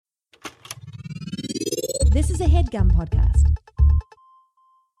This is a HeadGum podcast.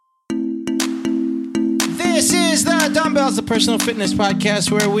 This is the Dumbbells, the personal fitness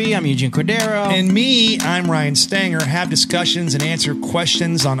podcast where I'm Eugene Cordero. And me, I'm Ryan Stanger, have discussions and answer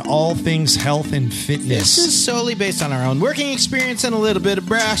questions on all things health and fitness. This is solely based on our own working experience and a little bit of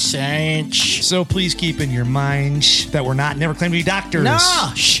brass science. So please keep in your mind that we're never claim to be doctors.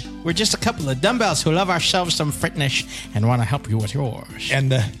 No, we're just a couple of dumbbells who love ourselves some fitness and want to help you with yours.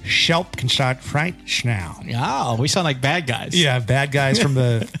 And the shelp can start right now. Oh, we sound like bad guys. Yeah, bad guys from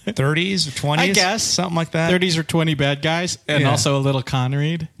the 30s or 20s. I guess. Something like that. 30s or 20 bad guys, and also a little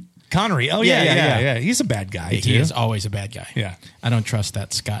Connery. Connery. Oh, yeah. He's a bad guy, too. He is always a bad guy. Yeah. I don't trust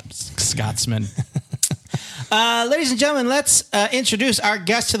that Scotsman. Ladies and gentlemen, let's introduce our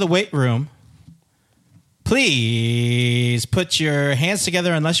guest to the weight room. Please put your hands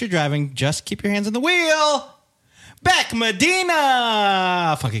together unless you're driving. Just keep your hands on the wheel. Beck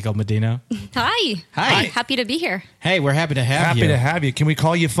Medina. Funky Cold Medina. Hi. Happy to be here. Hey, we're happy to have you. Happy to have you. Can we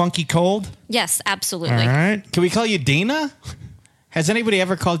call you Funky Cold? Yes, absolutely. All right. Can we call you Dina? Has anybody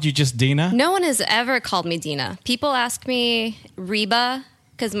ever called you just Dina? No one has ever called me Dina. People ask me Reba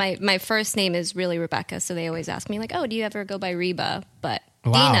because my first name is really Rebecca, so they always ask me like, "Oh, do you ever go by Reba?" But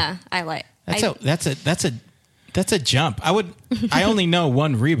Dina, I like. That's a jump. I only know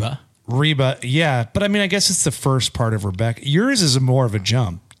one Reba. Reba, yeah. But I mean, I guess it's the first part of Rebecca. Yours is more of a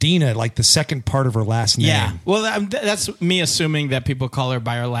jump. Dina, like the second part of her last name. Yeah. Well, that's me assuming that people call her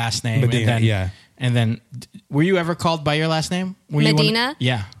by her last name. Medina, And then, were you ever called by your last name? Medina?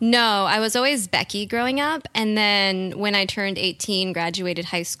 Yeah. No, I was always Becky growing up. And then when I turned 18, graduated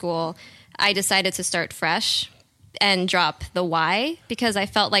high school, I decided to start fresh and drop the Y because I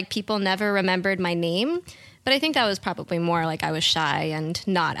felt like people never remembered my name. But I think that was probably more like I was shy and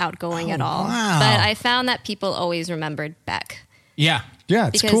not outgoing at all. Wow. But I found that people always remembered Beck. Yeah. Yeah,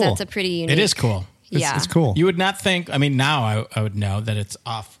 it's because cool. that's a pretty unique. It is cool. It's cool. You would not think, I mean, now I would know that it's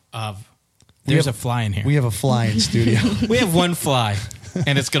off of, there's a fly in here. We have a fly in studio. We have one fly,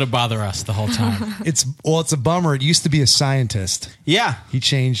 and it's going to bother us the whole time. It's a bummer. It used to be a scientist. Yeah. He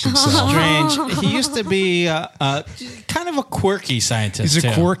changed himself. Strange. He used to be kind of a quirky scientist. He's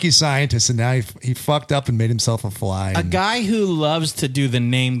a quirky scientist, and now he fucked up and made himself a fly. A guy who loves to do the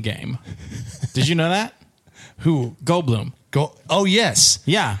name game. Did you know that? Who? Goldblum. Oh, yes.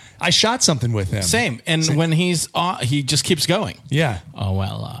 Yeah. I shot something with him. Same. And when he's he just keeps going. Yeah. Oh,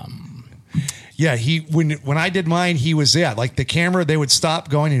 well. Yeah, when I did mine, he was like the camera, they would stop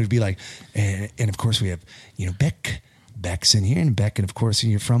going and it would be like, and of course we have, Beck's in here, and Beck, and of course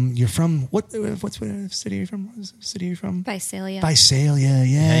you're from what city are you from? What city are you from? Visalia. Visalia,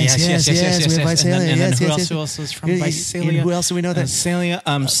 yes. We have Visalia, and then yes. who else is from Visalia? And who else do we know that? Visalia,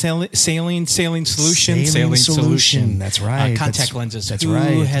 saline solution. Saline solution. That's right. Contact lenses. That's who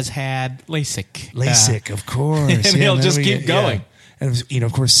right. has had LASIK? LASIK, of course. And he'll just keep going. Yeah. And it was,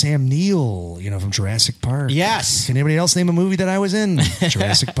 of course, Sam Neill, from Jurassic Park. Yes. Can anybody else name a movie that I was in?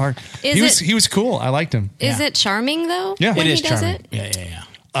 Jurassic Park. He was cool. I liked him. Is it charming though? Yeah, when it is he does charming. it?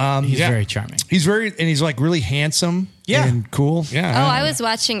 Yeah. He's very charming. He's like really handsome. Yeah. And cool. Yeah. Oh, I was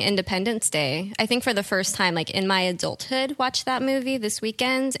watching Independence Day. I think for the first time, like in my adulthood, watched that movie this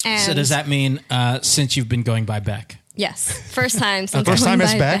weekend. And So does that mean since you've been going by Beck? Yes, first time since First going time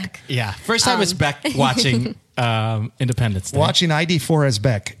as by Beck? Yeah. First time it's Beck watching Independence Day. Watching ID4 as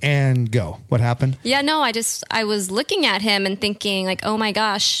Beck and go. What happened? Yeah, no, I was looking at him and thinking like, oh my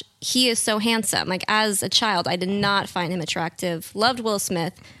gosh, he is so handsome. Like as a child, I did not find him attractive. Loved Will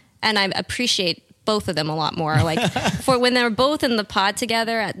Smith, and I appreciate both of them a lot more. Like for when they were both in the pod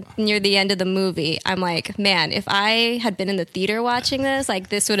together near the end of the movie, I'm like, man, if I had been in the theater watching this, like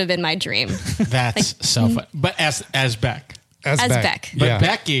this would have been my dream. That's so fun. But as Beck. As Beck. But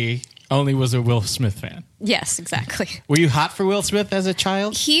Becky only was a Will Smith fan. Yes, exactly. Were you hot for Will Smith as a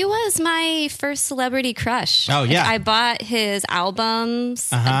child? He was my first celebrity crush. Oh, yeah. I bought his albums,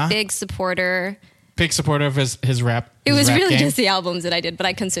 a big supporter. Big supporter of his rap. It was rap really game. just the albums that I did, but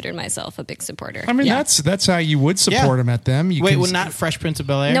I considered myself a big supporter. I mean, that's how you would support him at them. Not Fresh Prince of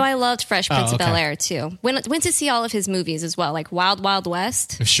Bel-Air? No, I loved Fresh Prince of Bel-Air, too. Went to see all of his movies as well, like Wild Wild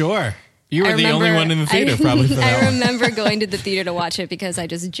West. Sure. You were the only one in the theater, probably, for that I one. remember going to the theater to watch it because I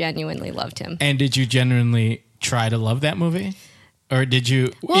just genuinely loved him. And did you genuinely try to love that movie? Or did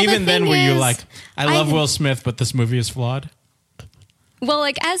you, well, even then, were you like, I love I Will Smith, but this movie is flawed? Well,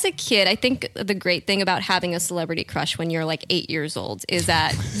 like as a kid, I think the great thing about having a celebrity crush when you're like 8 years old is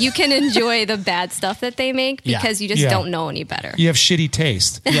that you can enjoy the bad stuff that they make because you just don't know any better. You have shitty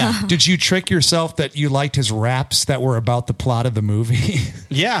taste. Yeah. Did you trick yourself that you liked his raps that were about the plot of the movie?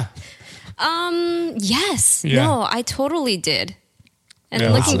 Yeah. Yes. Yeah. No, I totally did. And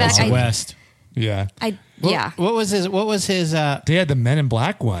Yeah, looking back, West. Yeah. Yeah. What was his? They had the Men in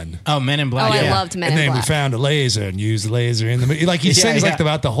Black one. Oh, Men in Black. Oh, I yeah. loved Men And in then we Black. found a laser and used the laser in the movie. Like he sings like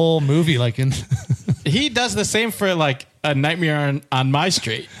about the whole movie, like in. He does the same for like A Nightmare on My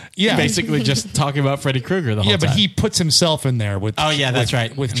Street. Yeah. Basically just talking about Freddy Krueger the whole Yeah, time. but he puts himself in there with. Oh, yeah, that's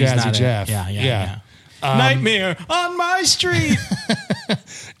right. With And he's Jazzy not Jeff. Yeah. Nightmare on My Street.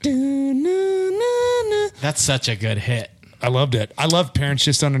 That's such a good hit. I loved it. I love Parents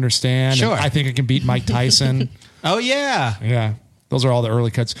Just Don't Understand. Sure. I think I can beat Mike Tyson. Oh, yeah. Yeah. Those are all the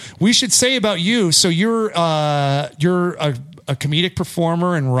early cuts. We should say about you. So you're a comedic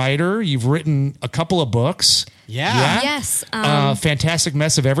performer and writer. You've written a couple of books. Yeah. Yes. Fantastic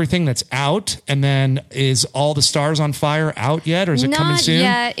Mess of Everything that's out. And then is All the Stars on Fire out yet? Or is it coming soon? Not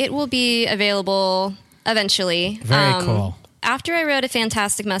yet. It will be available eventually. Very cool. After I wrote A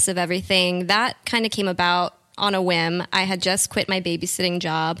Fantastic Mess of Everything, that kind of came about on a whim. I had just quit my babysitting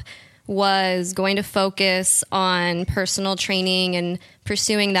job, was going to focus on personal training and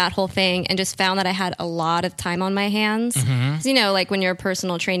pursuing that whole thing, and just found that I had a lot of time on my hands. 'Cause, you know, like when you're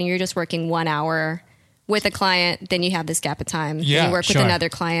personal training, you're just working 1 hour with a client, then you have this gap of time. Yeah, then you work sure. with another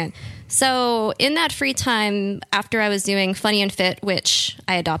client. So in that free time, after I was doing Funny and Fit, which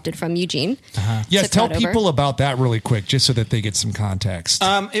I adopted from Eugene. Yes, took tell that over. people about that really quick, just so that they get some context.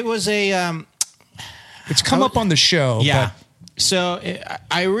 It was a... It's come up on the show. Yeah. But So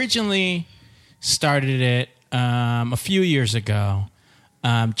I originally started it a few years ago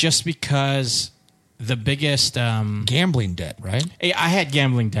just because the biggest... gambling debt, right? I had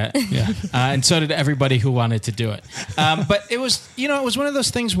gambling debt. Yeah. And so did everybody who wanted to do it. But it was, it was one of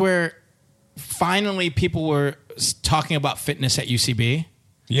those things where finally people were talking about fitness at UCB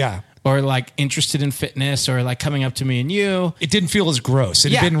Yeah. or like interested in fitness or like coming up to me and you. It didn't feel as gross.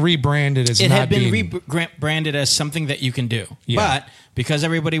 It Yeah. had been rebranded as It not had been being... rebranded as something that you can do. Yeah. But because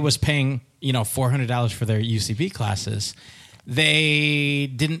everybody was paying, $400 for their UCB classes, they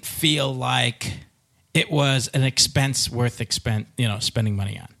didn't feel like it was an expense worth spending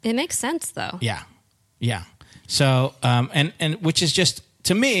money on. It makes sense, though. Yeah. Yeah. So, and which is just,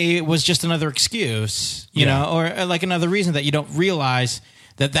 to me, it was just another excuse, or like another reason that you don't realize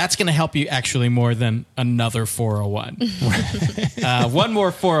that that's going to help you actually more than another 401. One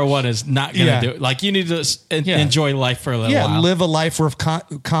more 401 is not going to do it. Like you need to enjoy life for a little while. Live a life worth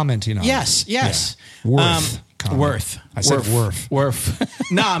commenting on. Yes. Yeah. Worth. Worth. I said worth.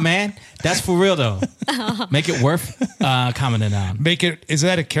 Worth. Nah, man. That's for real, though. Make it worth commenting on. Is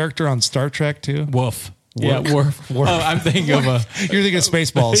that a character on Star Trek, too? Wolf. Yeah, Worf. Worf. Oh, I'm thinking of a... You're thinking of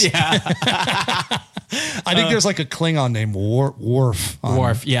Spaceballs. Yeah. I think there's like a Klingon named Worf. on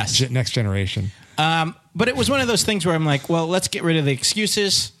Worf, yes. Next Generation. But it was one of those things where I'm like, well, let's get rid of the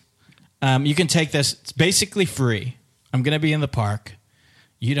excuses. You can take this. It's basically free. I'm going to be in the park.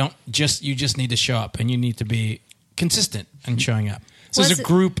 You just need to show up, and you need to be consistent in showing up. So it's a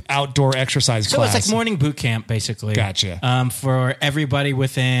group outdoor exercise class. So it's like morning boot camp, basically. Gotcha. For everybody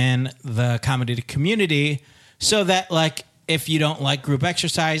within the comedy community, so that like if you don't like group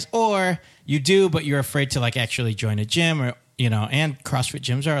exercise, or you do but you're afraid to like actually join a gym, or and CrossFit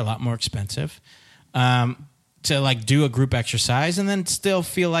gyms are a lot more expensive, to like do a group exercise and then still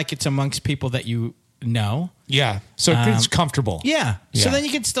feel like it's amongst people that you know. Yeah. So it's comfortable. Yeah. So Yeah. then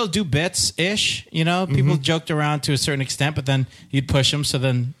you can still do bits-ish, People joked around to a certain extent, but then you'd push them, so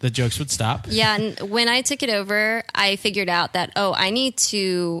then the jokes would stop. Yeah, and when I took it over, I figured out that, I need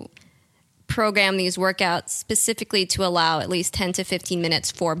to program these workouts specifically to allow at least 10 to 15 minutes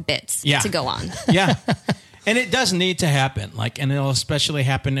for bits to go on. Yeah. And it does need to happen. And it'll especially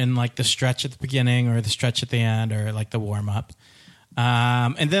happen in like the stretch at the beginning or the stretch at the end or like the warm-up.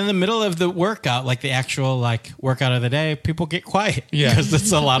 And then in the middle of the workout, like the actual like workout of the day, people get quiet because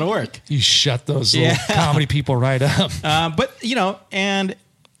it's a lot of work. You shut those little comedy people right up. But and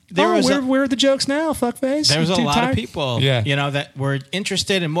there was where are the jokes now, fuckface? there was a Too lot tired? of people, that were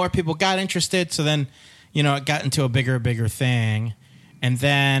interested, and more people got interested. So then, it got into a bigger thing, and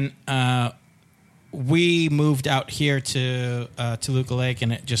then we moved out here to Toluca Lake,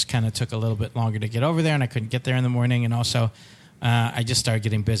 and it just kind of took a little bit longer to get over there, and I couldn't get there in the morning, and also. I just started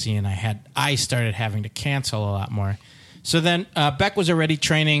getting busy, and I started having to cancel a lot more. So then Beck was already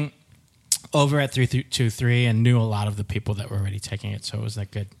training over at 323 and knew a lot of the people that were already taking it. So it was that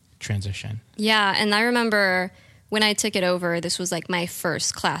good transition. Yeah. And I remember when I took it over, this was like my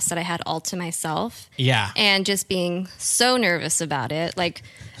first class that I had all to myself. Yeah. And just being so nervous about it. Like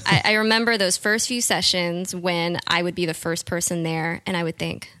I remember those first few sessions when I would be the first person there, and I would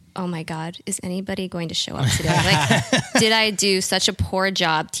think, oh my God, is anybody going to show up today? Like, did I do such a poor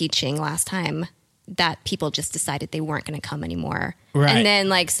job teaching last time? that people just decided they weren't going to come anymore. Right. And then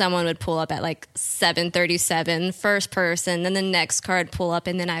like someone would pull up at like 7:37, first person, then the next car would pull up,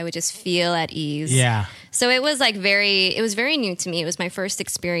 and then I would just feel at ease. Yeah. So it was like it was very new to me. It was my first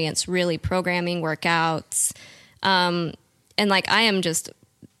experience really programming workouts. And like I am just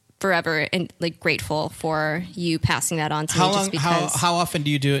forever and like grateful for you passing that on to me. Just because, how often do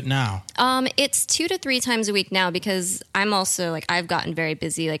you do it now? it's 2 to 3 times a week now, because I'm also like, I've gotten very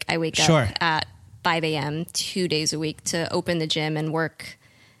busy. Like I wake Sure. up at 5 a.m. 2 days a week to open the gym and work,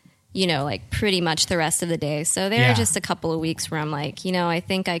 you know, like pretty much the rest of the day. So there Yeah. are just a couple of weeks where I'm like, you know, I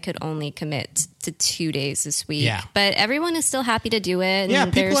think I could only commit to 2 days this week. Yeah. But everyone is still happy to do it. And Yeah,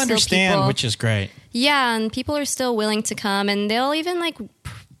 there's people still understand, people- which is great. yeah, and people are still willing to come, and they'll even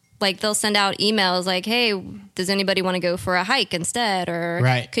like they'll send out emails like, hey, does anybody want to go for a hike instead? Or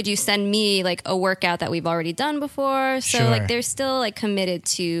Right. could you send me like a workout that we've already done before? So Sure. like they're still like committed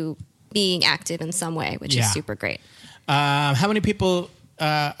to being active in some way, which Yeah. is super great. How many people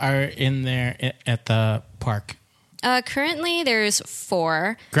are in there at the park? Currently, there's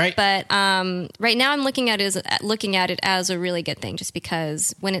 4. Great. But right now, I'm looking at it as a really good thing, just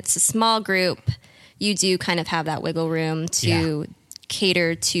because when it's a small group, you do kind of have that wiggle room to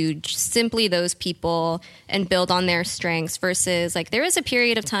cater to simply those people and build on their strengths. Versus, like, there was a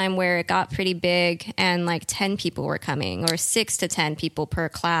period of time where it got pretty big, and like 10 people were coming, or 6 to 10 people per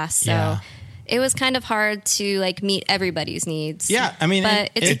class. So. Yeah. It was kind of hard to like meet everybody's needs. Yeah, I mean, but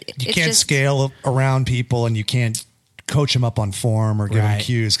You it's can't just, scale around people, and you can't coach them up on form or give them Right.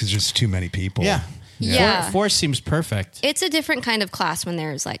 cues because there's too many people. Yeah. Yeah. Four seems perfect. It's a different kind of class when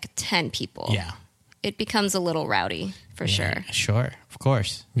there's like 10 people. Yeah. It becomes a little rowdy for sure. Sure, of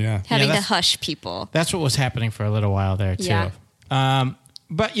course. Yeah. Having to that's- hush people. That's what was happening for a little while there, too. Yeah.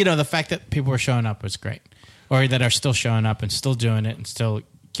 But, you know, the fact that people were showing up was great. Or that are still showing up and still doing it and still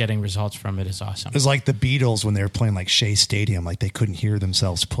getting results from it is awesome. It was like the Beatles when they were playing like Shea Stadium, like they couldn't hear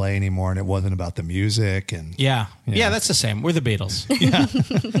themselves play anymore, and it wasn't about the music. And Yeah. Yeah, that's the same. We're the Beatles.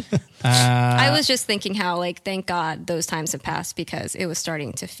 I was just thinking how, like, thank God those times have passed, because it was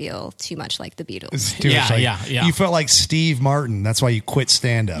starting to feel too much like the Beatles. it's too Yeah, much like- yeah. You felt like Steve Martin. That's why you quit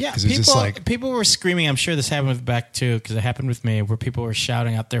stand up. Yeah, Because it's just like, people were screaming. I'm sure this happened with Beck, too, because it happened with me, where people were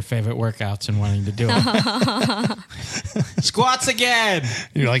shouting out their favorite workouts and wanting to do it. Squats again!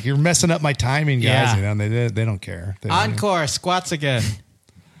 you're like, you're messing up my timing, guys. Yeah. You know, and they don't care. They don't- Encore, squats again.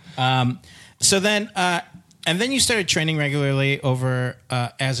 So then, and then you started training regularly over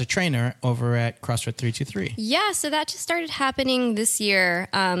as a trainer over at CrossFit 323. Yeah, so that just started happening this year.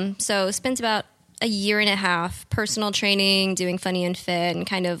 So spent about a year and a half personal training, doing Funny and Fit, and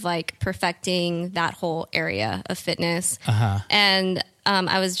kind of like perfecting that whole area of fitness. And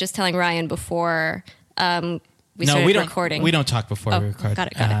I was just telling Ryan before we started recording. We don't talk before we record. Got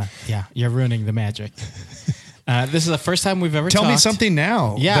it. Yeah, you're ruining the magic. This is the first time we've ever Tell talked. me something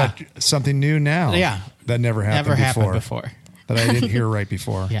now. Yeah. Something new now. Yeah. That never happened Never before. happened before. That I didn't hear right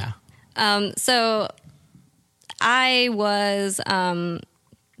before. Yeah. So I was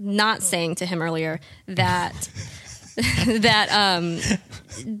not saying to him earlier that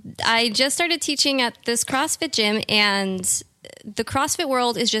I just started teaching at this CrossFit gym, and the CrossFit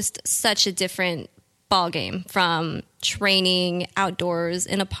world is just such a different ballgame from training outdoors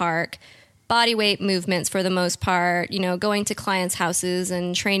in a park, body weight movements for the most part, you know, going to clients' houses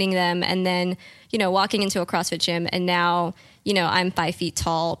and training them, and then, you know, walking into a CrossFit gym. And now, you know, I'm 5 feet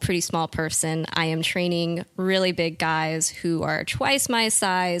tall, pretty small person. I am training really big guys who are twice my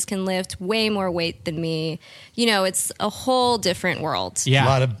size, can lift way more weight than me. You know, it's a whole different world. Yeah. A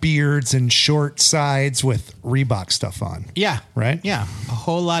lot of beards and short sides with Reebok stuff on. Yeah. Right? Yeah. A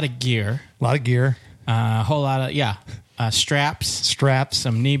whole lot of gear. A lot of gear, A whole lot of, straps, straps,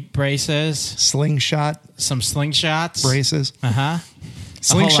 some knee braces, slingshot some slingshots. braces. A whole lot of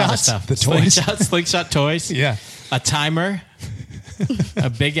Slingshots, stuff. the toys. Slingshot toys. Yeah. A timer, a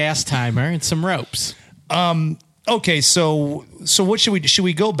big ass timer, and some ropes. Okay, so what should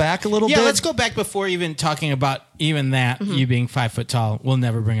we go back a little bit? Yeah, let's go back before even talking about even that, you being 5 foot tall. We'll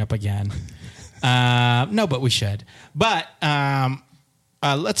never bring up again. No, but we should. But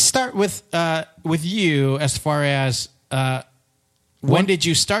let's start with you as far as when did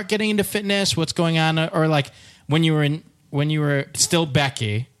you start getting into fitness? What's going on? Or like when you were still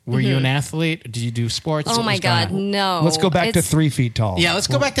Becky, were you an athlete? Did you do sports? Oh What my was going God, on? no. Let's go back to It's- 3 feet tall. Yeah, let's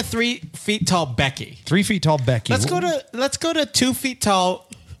go back to 3 feet tall Becky. 3 feet tall Becky. Let's go to 2 feet tall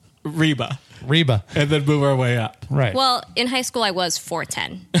Reba, Reba. and then move our way up. Right. Well, in high school, I was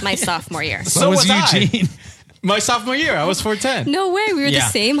 4'10", my sophomore year. so was I. Eugene. My sophomore year, I was 4'10". No way. We were the Yeah.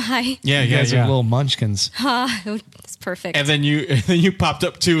 same height. Yeah, You guys are little munchkins. It's perfect. And then you popped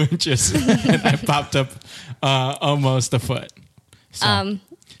up 2 inches, and I popped up almost a foot. So,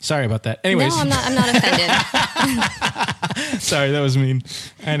 sorry about that. Anyways, no, I'm not offended. sorry, that was mean.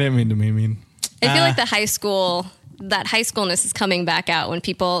 I didn't mean to be mean. I feel like that high schoolness is coming back out when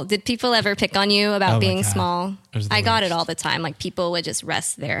did people ever pick on you about Oh my being God. small? It was the I got it worst. all the time. Like people would just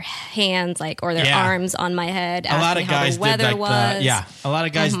rest their hands or their Yeah. arms on my head. A lot of guys how the weather did was. a lot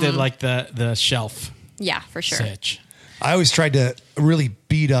of guys did like the shelf Yeah, for sure. sitch. I always tried to really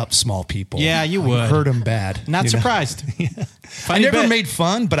beat up small people. Yeah, you would. hurt them bad. Not you know? surprised. I Funny never bit. made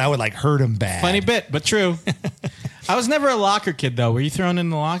fun, but I would hurt them bad. Funny bit, but true. I was never a locker kid though. Were you thrown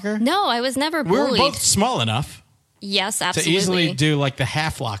in the locker? No, I was never We were bullied. both small enough Yes, to absolutely. easily do like the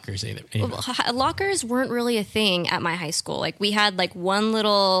half lockers either. Lockers weren't really a thing at my high school. Like we had like one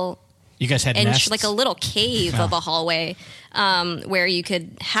little You guys had inch, nests? like a little cave of a hallway where you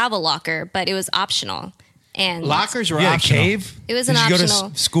could have a locker, but it was optional. And Lockers were Yeah, a optional. cave. It was an Did you go optional-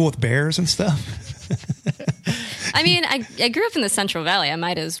 to school with bears and stuff? I mean, I grew up in the Central Valley. I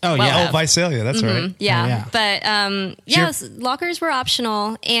might as Oh, well yeah. Oh, have. Visalia. That's right. Yeah. Oh, yeah. But yes, lockers were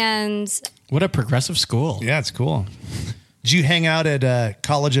optional, and What a progressive school. Yeah, it's cool. Did you hang out at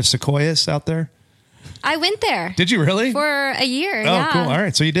College of Sequoias out there? I went there Did you really? for a year. Oh, yeah. cool. All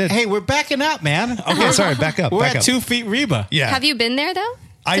right, so you did. Hey, we're backing up, man. Okay, sorry. Back up. We're back at up. 2 feet Reba. Yeah. Have you been there though?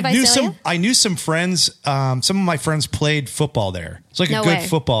 I To knew Visalia? some friends. Some of my friends played football there. It's like No a good way.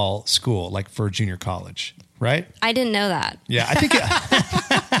 football school, like for junior college, right? I didn't know that. Yeah, I think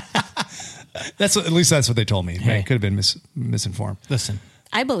that's at least that's what they told me. Hey. I could have been misinformed. Listen.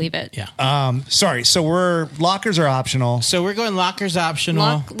 I believe it. Yeah. Sorry. So lockers are optional. So we're going lockers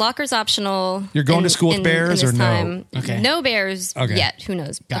optional. Lockers optional. You're going to school with bears this or no? time. Okay. No bears Okay. yet. Who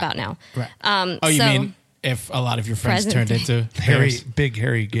knows Got about it. now? Right. You so- mean if a lot of your friends Present turned day. into Hairy, bears? big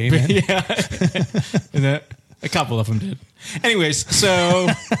hairy gay man. And a couple of them did. Anyways, so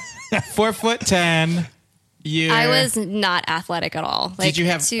 4'10". I was not athletic at all. Like, Did you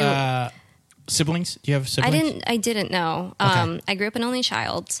have siblings? Do you have siblings? I didn't know. Okay. I grew up an only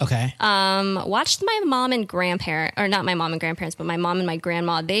child. Okay. Watched my mom and grandparents, or not my mom and grandparents, but my mom and my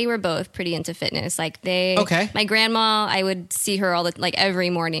grandma. They were both pretty into fitness. Like Okay. My grandma, I would see her every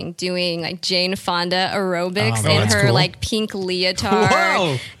morning doing like Jane Fonda aerobics Oh, in that's her cool. like pink leotard,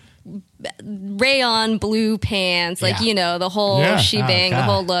 Whoa. rayon blue pants, like Yeah. the whole Yeah. shebang, Oh, the God.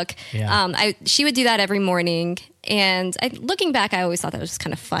 whole look. Yeah. She would do that every morning, and looking back, I always thought that was just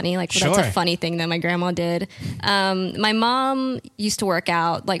kind of funny. Like that's Sure. a funny thing that my grandma did. My mom used to work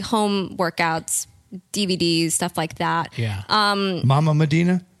out, like home workouts, DVDs, stuff like that. Yeah. Mama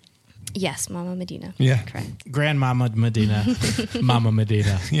Medina. Yes, Mama Medina. Yeah. Correct. Grandmama Medina. Mama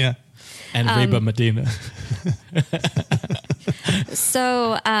Medina. Yeah. And Reba Medina.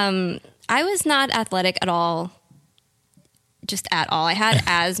 So I was not athletic at all. Just at all. I had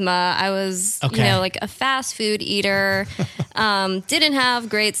asthma. I was, Okay. like a fast food eater. Didn't have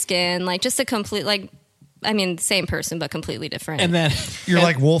great skin. Like just a complete, same person, but completely different. And then You're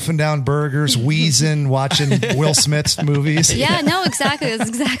like wolfing down burgers, wheezing, watching Will Smith's movies. yeah, no, exactly. That's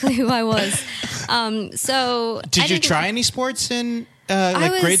exactly who I was. So did I you didn't- try any sports in I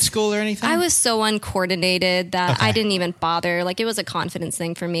was- grade school or anything? I was so uncoordinated that Okay. I didn't even bother. Like it was a confidence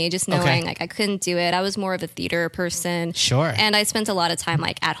thing for me, just knowing Okay. like I couldn't do it. I was more of a theater person. Sure. And I spent a lot of time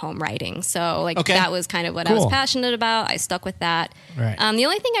like at home writing. So like Okay. that was kind of what I was Cool. passionate about. I stuck with that. Right. The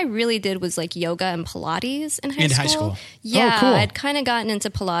only thing I really did was like yoga and Pilates in high In school. high school. Yeah. Oh, cool. I'd kind of gotten into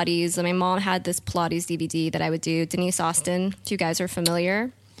Pilates. My mom had this Pilates DVD that I would do. Denise Austin, if you guys are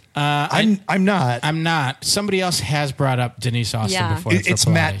familiar. I'm not. I'm not. Somebody else has brought up Denise Austin Yeah. before. It's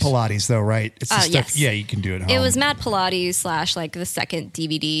Matt Pilates though, right? It's the stuff. Yes. Yeah, you can do it at home. It was Matt Pilates / like the second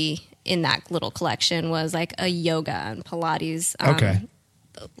DVD in that little collection was like a yoga and Pilates. Okay.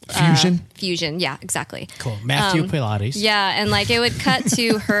 Fusion. Fusion. Yeah, exactly. Cool. Matthew Pilates. Yeah, and like it would cut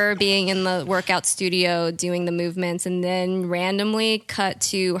to her being in the workout studio doing the movements, and then randomly cut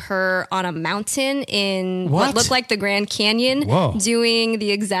to her on a mountain in what What? looked like the Grand Canyon Whoa. doing the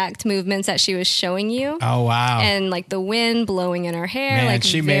exact movements that she was showing you. Oh wow. And like the wind blowing in her hair. Man, like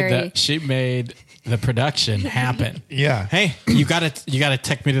she made the production happen. Yeah. Hey, you gotta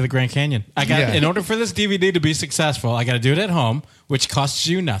take me to the Grand Canyon. Yeah. In order for this DVD to be successful, I gotta do it at home, which costs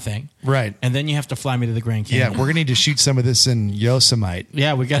you nothing. Right. And then you have to fly me to the Grand Yeah, Canyon. we're gonna need to shoot some of this in Yosemite.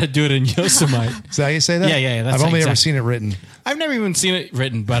 Yeah, we gotta do it in Yosemite. Is that how you say that? Yeah, that's I've only ever exact- seen it written. I've never even seen it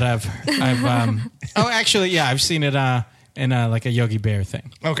written, but I've I've seen it in like a Yogi Bear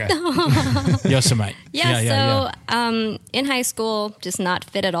thing. Okay. Yosemite. Yeah, in high school, just not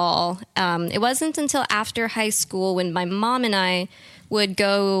fit at all. It wasn't until after high school when my mom and I would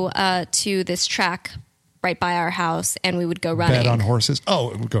go to this track right by our house, and we would go running. Bet on horses?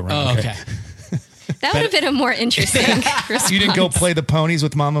 Oh, it would go running. Oh, okay. That would have been a more interesting response. You didn't go play the ponies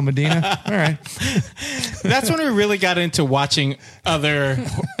with Mama Medina? All right. That's when we really got into watching other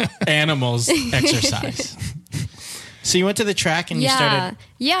animals exercise. So you went to the track and you started...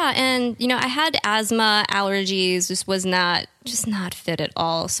 Yeah, and, I had asthma, allergies, just not fit at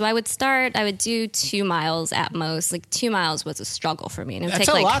all. So I would do 2 miles at most. Like 2 miles was a struggle for me. And it would That's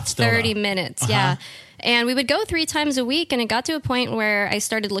take a like lot still, 30 though. minutes. Yeah. And we would go 3 times a week, and it got to a point where I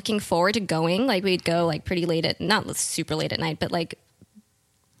started looking forward to going. Like we'd go like pretty late not super late at night, but like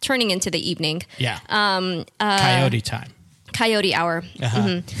turning into the evening. Yeah. Coyote time. Coyote hour.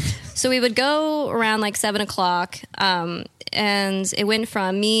 So we would go around like 7 o'clock, and it went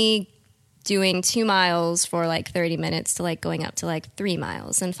from me doing 2 miles for like 30 minutes to like going up to like 3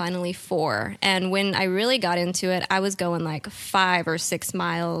 miles and finally 4. And when I really got into it, I was going like 5 or 6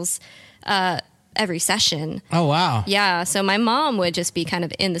 miles every session. Oh, wow. Yeah. So my mom would just be kind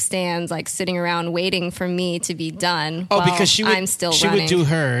of in the stands, like sitting around waiting for me to be done. Oh, while because I'm still she running. would do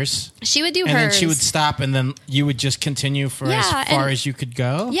hers. She would do and hers. then she would stop, and then you would just continue for as far as you could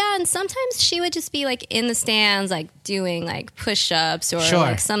go? Yeah, and sometimes she would just be like in the stands, like doing like push-ups or Sure.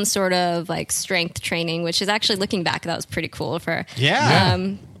 like some sort of like strength training, which is actually, looking back, that was pretty cool of her.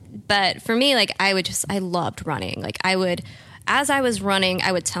 Yeah. But for me, like I loved running. Like as I was running,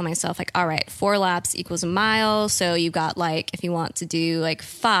 I would tell myself like, all right, 4 laps equals a mile. So you got like, if you want to do like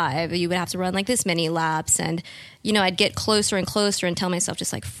 5, you would have to run like this many laps. And, I'd get closer and closer and tell myself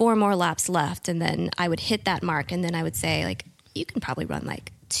just like 4 more laps left. And then I would hit that mark. And then I would say like, you can probably run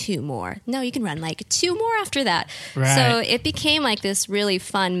like 2 more. No, you can run like 2 more after that. Right. So it became like this really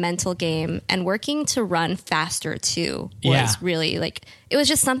fun mental game, and working to run faster too was really like, it was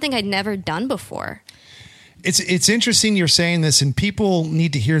just something I'd never done before. It's interesting you're saying this, and people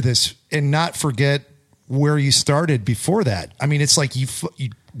need to hear this and not forget where you started before that. I mean, it's like you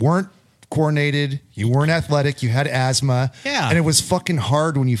weren't coordinated, you weren't athletic, you had asthma, and it was fucking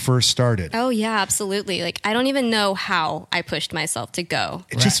hard when you first started. Oh yeah, absolutely. Like I don't even know how I pushed myself to go.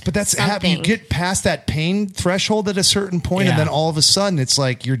 But that's happening. You get past that pain threshold at a certain point, and then all of a sudden it's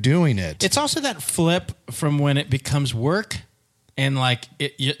like you're doing it. It's also that flip from when it becomes work and like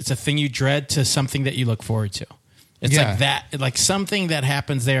it's a thing you dread to something that you look forward to. It's like that, like something that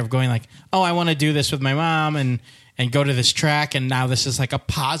happens there of going like, oh, I want to do this with my mom and go to this track, and now this is like a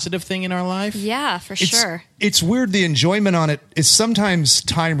positive thing in our life. Yeah, for sure. It's weird. The enjoyment on it is sometimes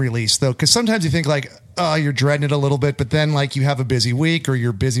time release though, because sometimes you think like, oh, you're dreading it a little bit, but then like you have a busy week or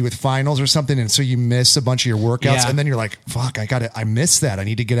you're busy with finals or something, and so you miss a bunch of your workouts, and then you're like, fuck, I missed that. I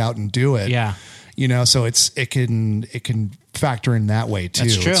need to get out and do it. Yeah. So it can factor in that way too.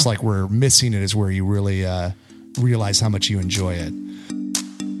 That's true. It's like we're missing it is where you really realize how much you enjoy it.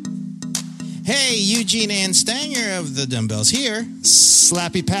 Hey, Eugene and Stanger of the Dumbbells here.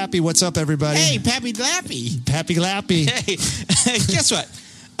 Slappy Pappy, what's up, everybody? Hey, Pappy Lappy. Pappy Lappy. Hey, guess what?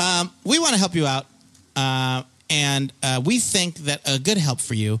 We want to help you out, and we think that a good help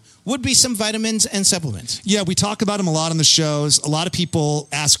for you would be some vitamins and supplements. Yeah, we talk about them a lot on the shows. A lot of people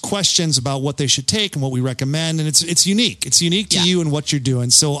ask questions about what they should take and what we recommend, and it's unique. It's unique to you and what you're doing.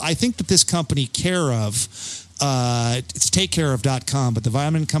 So I think that this company, Care of, it's takecareof.com, but the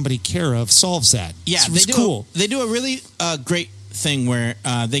vitamin company Care of solves that. Yeah, it's cool. They do a really great thing where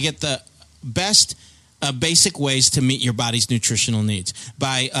they get the best basic ways to meet your body's nutritional needs.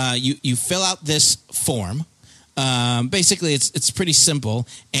 By you fill out this form. Basically, it's pretty simple,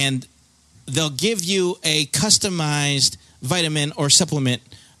 and they'll give you a customized vitamin or supplement,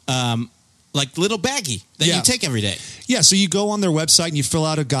 like little baggie that you take every day. Yeah, so you go on their website and you fill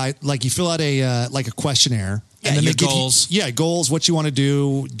out a guide, like you fill out a questionnaire. Yeah, and then your they give goals. Goals, what you want to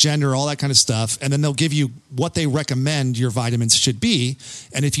do, gender, all that kind of stuff. And then they'll give you what they recommend your vitamins should be.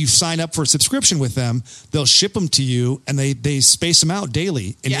 And if you sign up for a subscription with them, they'll ship them to you, and they space them out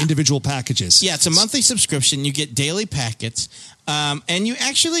daily in individual packages. Yeah, it's a monthly subscription. You get daily packets, and you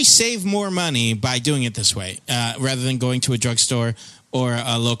actually save more money by doing it this way rather than going to a drugstore or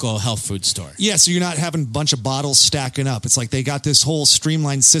a local health food store. Yeah, so you're not having a bunch of bottles stacking up. It's like they got this whole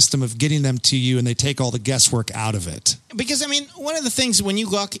streamlined system of getting them to you, and they take all the guesswork out of it. Because, I mean, one of the things when you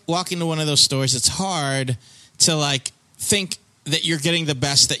walk into one of those stores, it's hard to, like, think that you're getting the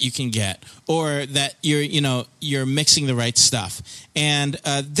best that you can get, or that you're mixing the right stuff. And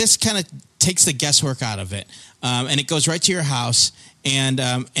this kind of takes the guesswork out of it, and it goes right to your house. And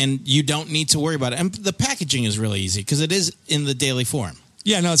you don't need to worry about it. And the packaging is really easy because it is in the daily form.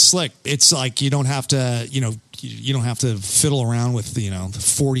 Yeah, no, it's slick. It's like you don't have to, you don't have to fiddle around with the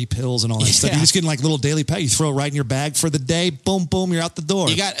 40 pills and all that stuff. You're just getting like little daily pack. You throw it right in your bag for the day. Boom, boom, you're out the door.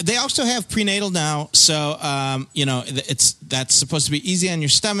 They also have prenatal now, so that's supposed to be easy on your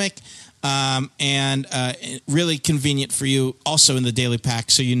stomach, and really convenient for you. Also in the daily pack,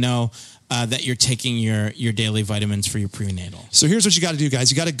 so that you're taking your daily vitamins for your prenatal. So here's what you got to do,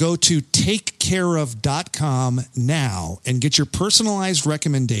 guys. You got to go to takecareof.com now and get your personalized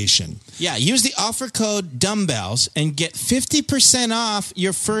recommendation. Yeah, use the offer code dumbbells and get 50% off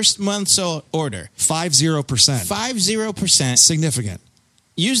your first month's order. 50%. 50%. Significant.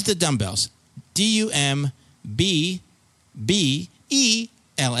 Use the dumbbells.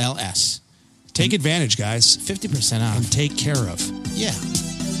 DUMBBELLS. Take advantage, guys. 50% off. And take care of. Yeah.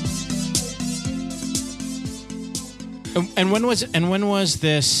 And when was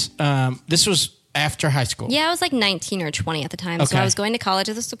this? This was after high school. Yeah, I was like 19 or 20 at the time. So Okay. I was going to college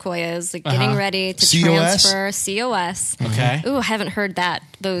at the Sequoias, like getting ready to COS? transfer COS. Okay. Ooh, I haven't heard that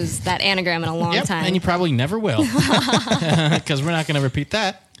anagram in a long Yep, time. and you probably never will, because we're not going to repeat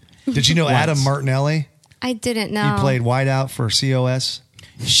that. Did you know Adam Martinelli? I didn't know. He played wideout for COS.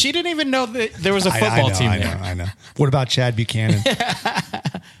 She didn't even know that there was a football team there. I know. What about Chad Buchanan?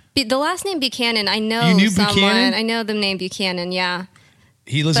 The last name Buchanan, I know You knew someone. Buchanan? I know the name Buchanan, yeah.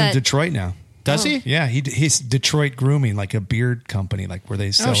 He lives in But- Detroit now. Does he? Yeah, he's Detroit Grooming, like a beard company, like where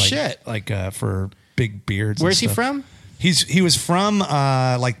they sell shit. for big beards. and Where's he stuff. from? He was from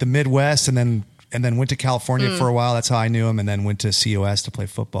like the Midwest, and then went to California for a while. That's how I knew him, and then went to COS to play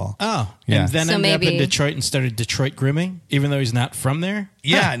football. Oh, Yeah. and then So ended up in maybe- Detroit and started Detroit Grooming, even though he's not from there.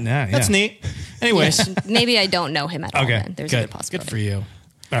 Yeah, Huh. yeah. That's neat. Anyways, Maybe I don't know him at all. Okay, Then. There's a good. good possibility. Good for you.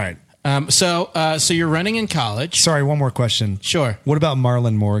 All right. So you're running in college. Sorry, one more question. Sure. What about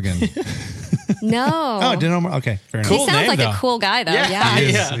Marlon Morgan? No. Oh, didn't know. Okay, fair Cool He enough. sounds name, like though. a cool guy, though. Yeah. Yeah. He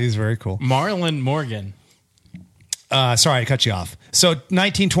is, Yeah. He's very cool. Marlon Morgan. Sorry, I cut you off. So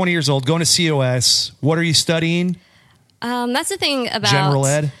 19, 20 years old, going to COS. What are you studying? That's the thing about General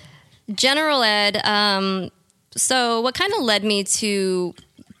ed? General ed. So what kind of led me to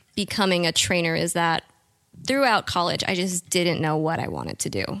becoming a trainer is that throughout college, I just didn't know what I wanted to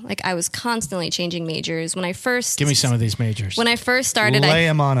do. Like I was constantly changing majors. When I first Give me some of these majors. When I first started, Lay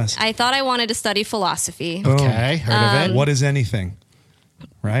him on us. I thought I wanted to study philosophy. Boom. Okay, heard of it. What is anything?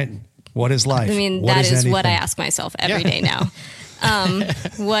 Right? What is life? I mean, What that is what I anything? ask myself every day now.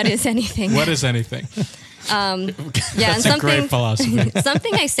 What is anything? What is anything? Yeah, That's and a great philosophy.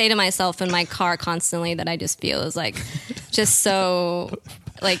 something I say to myself in my car constantly that I just feel is like just so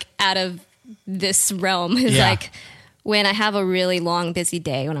like out of this realm is Yeah. like when I have a really long, busy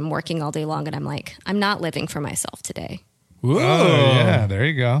day when I'm working all day long and I'm like, I'm not living for myself today. Ooh. Oh, yeah. There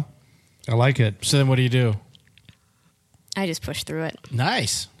you go. I like it. So then what do you do? I just push through it.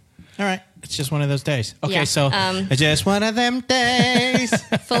 Nice. All right. It's just one of those days. Okay, Yeah, so it's just one of them days.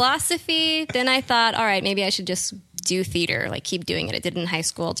 Philosophy, then I thought, all right, maybe I should just do theater, like keep doing it. I did it in high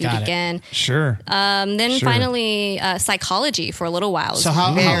school, do Got it it. again. Sure. Then Sure. finally psychology for a little while. I was So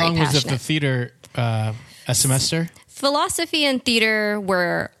how very long was it passionate. the theater a semester? Philosophy and theater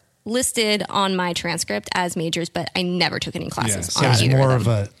were listed on my transcript as majors, but I never took any Yeah. classes So on it's either more of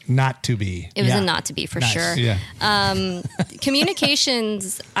of them. a not to be. It was Yeah. a not to be for Nice. sure. Yeah.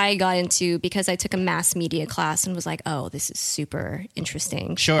 Communications I got into because I took a mass media class and was like, oh, this is super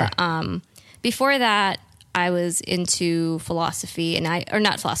interesting. Sure. But, before that, I was into philosophy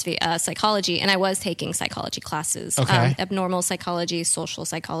psychology, and I was taking psychology classes. Okay. Abnormal psychology, social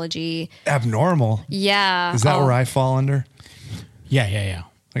psychology. Abnormal. Yeah. Is that all- where I fall under? Yeah.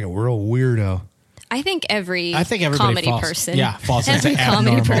 Like a real weirdo. I think every everybody comedy falls. person. Yeah, falls into every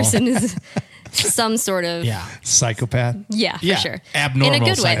comedy abnormal. person is some sort of Yeah. Psychopath. yeah, for Yeah. sure. Abnormal. In a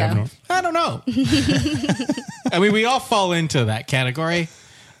good way, though. abnormal. I don't know. I mean, we all fall into that category,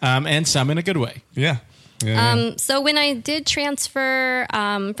 and some in a good way. Yeah. Yeah. So when I did transfer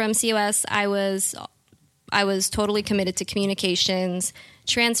from COS, I was totally committed to communications.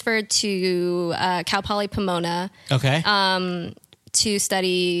 Transferred to Cal Poly Pomona Okay. to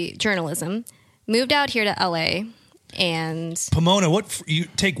study journalism. Moved out here to LA, and Pomona, you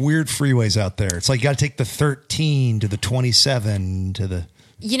take weird freeways out there. It's like you got to take the 13 to the 27 to the.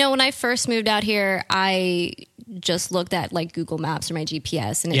 when I first moved out here, I just looked at like Google Maps or my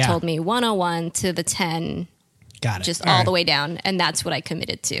GPS, and it Yeah. told me 101 to the 10. Got it. Just All all right. the way down, and that's what I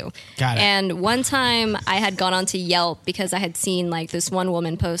committed to. Got it. And one time I had gone onto Yelp because I had seen like this one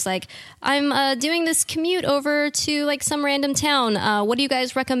woman post like, I'm doing this commute over to like some random town. What do you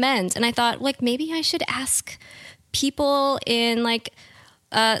guys recommend? And I thought like maybe I should ask people in like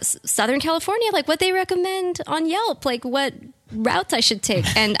Southern California like what they recommend on Yelp, like what routes I should take.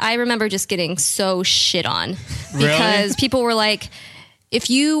 And I remember just getting so shit on because people were like, if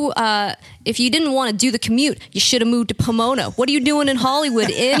you didn't want to do the commute, you should have moved to Pomona. What are you doing in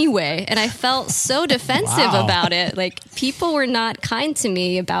Hollywood anyway? And I felt so defensive about it. Like, people were not kind to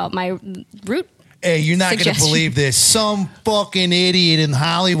me about my route. Hey, you're not going to believe this. Some fucking idiot in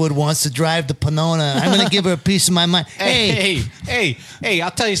Hollywood wants to drive to Pomona. I'm going to give her a piece of my mind. Hey,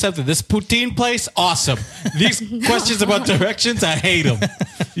 I'll tell you something. This poutine place, awesome. These questions about directions, I hate them.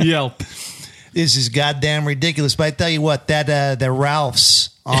 Yelp. This is goddamn ridiculous. But I tell you what, that Ralph's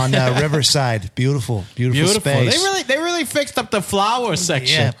on Riverside, beautiful space. They really fixed up the flower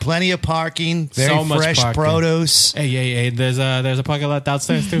section. Yeah, plenty of parking, very fresh produce. Hey, there's a parking lot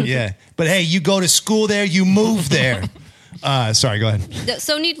downstairs too. Yeah, but hey, you go to school there, you move there. Sorry, go ahead.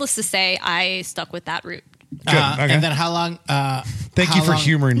 So needless to say, I stuck with that route. Good. Okay. And then how long? Thank you for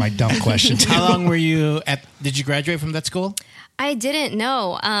humoring my dumb question. How long were you at? Did you graduate from that school? I didn't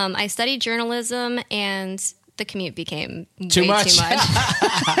know. I studied journalism, and the commute became too way much. too much.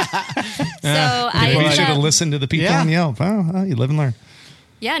 So Maybe you should have listened to the people on Yelp. Oh, you live and learn.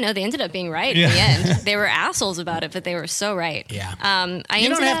 Yeah, no, they ended up being right in the end. They were assholes about it, but they were so right. Yeah. You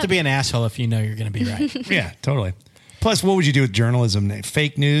don't have to be an asshole if you know you're going to be right. Yeah, totally. Plus, what would you do with journalism?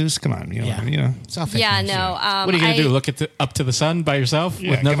 Fake news? Come on, you know. It's all fake Yeah, news. no. What are you going to do? Look up to the sun by yourself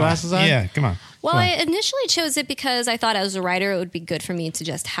with no glasses on? Yeah, come on. Well, I initially chose it because I thought as a writer it would be good for me to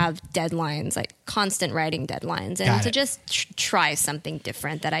just have deadlines, like constant writing deadlines, and to just try something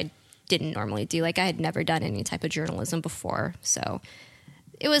different that I didn't normally do. Like, I had never done any type of journalism before, so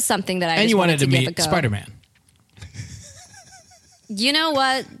it was something that I and just you wanted to give a meet go. Spider-Man. You know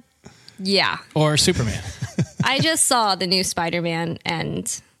what? Yeah. Or Superman. I just saw the new Spider-Man, and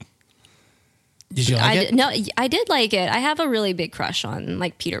Did you like it? No, I did like it. I have a really big crush on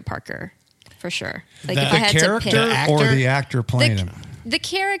like Peter Parker, for sure. Like, The if I had Character to pick or the actor playing him? the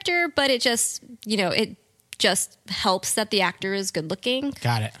character, but it just, it just helps that the actor is good looking.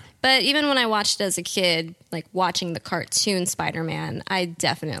 Got it. But even when I watched it as a kid, like watching the cartoon Spider-Man, I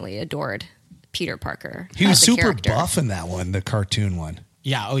definitely adored Peter Parker. He was as a super character. buff in that one, the cartoon one.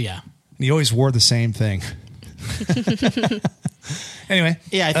 Yeah. Oh, yeah. And he always wore the same thing. Anyway.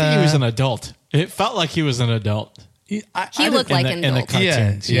 Yeah, I think he was an adult. It felt like he was an adult. He looked like an in the adult.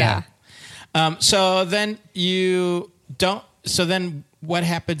 cartoons. Yeah. So then you don't. So then what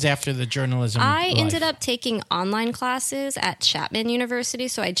happens after the journalism? I life? ended up taking online classes at Chapman University,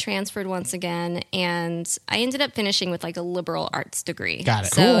 so I transferred once again, and I ended up finishing with like a liberal arts degree. Got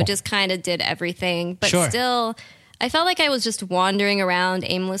it. So Cool. just kind of did everything, but Sure. still, I felt like I was just wandering around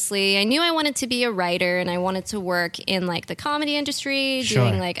aimlessly. I knew I wanted to be a writer, and I wanted to work in like the comedy industry, Sure.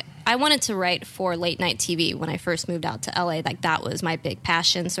 doing like, I wanted to write for late night TV when I first moved out to LA. Like, that was my big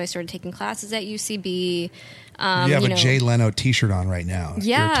passion. So I started taking classes at UCB. You have you a Jay Leno t-shirt on right now.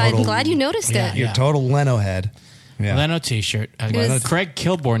 Yeah, I'm glad you noticed it. You're a total Leno head. Yeah. Leno t-shirt, a was- Craig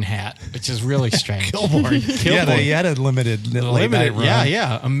Kilborn hat, which is really strange. Kilborn. Yeah, they had a limited late night run.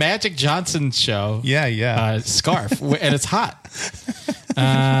 Yeah, a Magic Johnson show. Yeah. Scarf, and it's hot.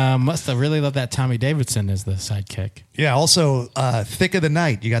 Must have really loved that Tommy Davidson as the sidekick. Yeah, also Thick of the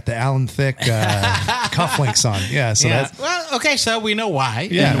Night. You got the Alan Thicke cufflinks on. Yeah, so that's Well, okay, so we know why.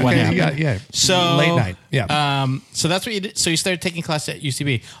 yeah, and what okay, happened. So late night. Yeah. So that's what you did. So you started taking classes at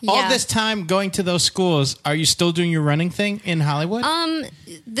UCB. All Yeah. this time going to those schools, are you still doing your running thing in Hollywood?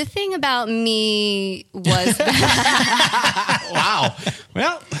 The thing about me was that Wow.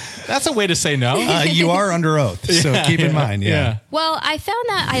 Well, that's a way to say no. You are under oath, so keep in mind. Yeah. well, I found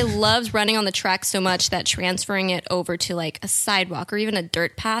that I loved running on the track so much that transferring it over to like a sidewalk or even a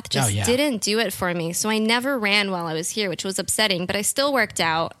dirt path just didn't do it for me. So I never ran while I was here, which was upsetting, but I still worked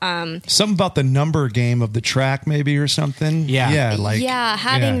out. Something about the number game of the track, maybe, or something. Yeah. Yeah,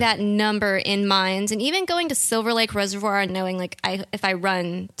 having that number in mind, and even going to Silver Lake Reservoir and knowing like if I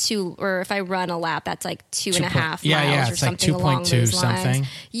run a lap, that's like 2.5 miles or it's like something along 2.2 those lines. something.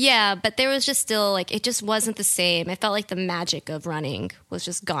 Yeah, but there was just still like, it just wasn't the same. I felt like the magic of running was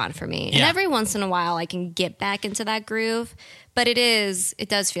just gone for me. And Yeah. every once in a while I can get back into that groove, but it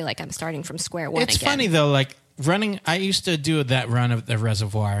does feel like I'm starting from square one It's again. funny though, like running. I used to do that run of the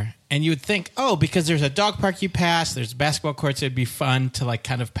reservoir, and you would think, oh, because there's a dog park you pass, there's basketball courts, it'd be fun to like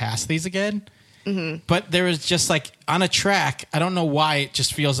kind of pass these again. Mm-hmm. But there was just like on a track, I don't know why it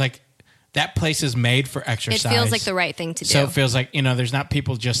just feels like that place is made for It exercise. feels like the right thing to do. So it feels like there's not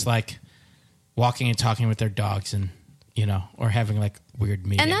people just like walking and talking with their dogs and or having like weird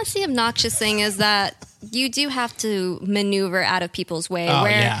meetings. And that's the obnoxious thing is that you do have to maneuver out of people's way. Oh,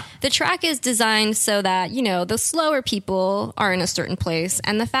 where yeah. the track is designed so that, the slower people are in a certain place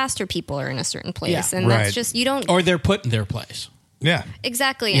and the faster people are in a certain place. Yeah. And Right. that's just, you don't. or they're put in their place. Yeah.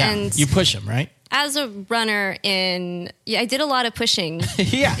 Exactly. Yeah, And you push them, right? as a runner I did a lot of pushing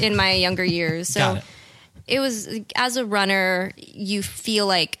Yeah. in my younger years. So Got it. it was, as a runner, you feel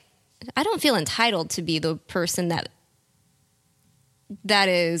like, I don't feel entitled to be the person that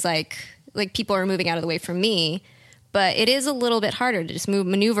is like people are moving out of the way from me, but it is a little bit harder to just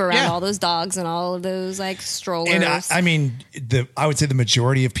maneuver around Yeah. all those dogs and all of those like strollers. And I mean, I would say the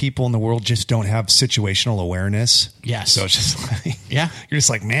majority of people in the world just don't have situational awareness. Yes. So it's just like, Yeah. you're just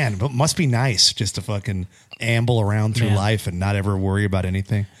like, man, it must be nice just to fucking amble around through Man. life and not ever worry about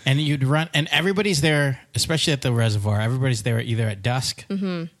anything. And you'd run, and everybody's there, especially at the reservoir. Everybody's there either at dusk,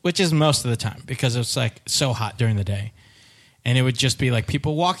 which is most of the time because it's like so hot during the day, and it would just be like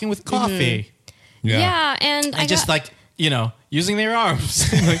people walking with coffee. yeah, and And just like, using their arms.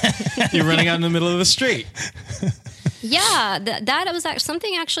 Like, you're running out in the middle of the street. Yeah, that was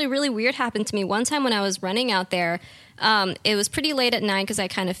something actually really weird happened to me one time when I was running out there. It was pretty late at night because I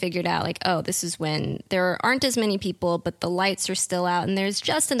kind of figured out like, oh, this is when there aren't as many people, but the lights are still out and there's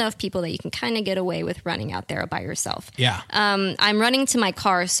just enough people that you can kind of get away with running out there by yourself. Yeah. I'm running to my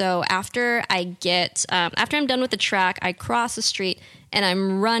car, so after I'm done with the track, I cross the street and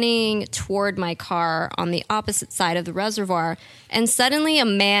I'm running toward my car on the opposite side of the reservoir. And suddenly a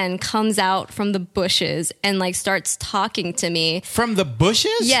man comes out from the bushes and like starts talking to me. From the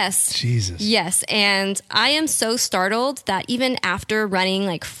bushes? Yes. Jesus. Yes. And I am so startled that even after running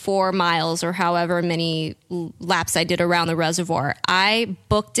like 4 miles or however many laps I did around the reservoir, I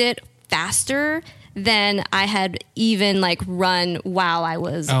booked it faster than I had even like run while I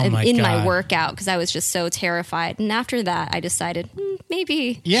was in my God. workout because I was just so terrified. And after that, I decided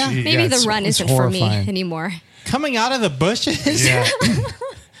maybe Yeah. maybe the run it's isn't for me horrifying. anymore. Coming out of the bushes? Yeah.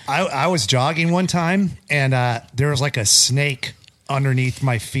 I was jogging one time and there was like a snake underneath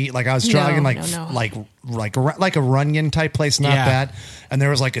my feet. Like I was jogging like a Runyon type place, not Yeah. that. And there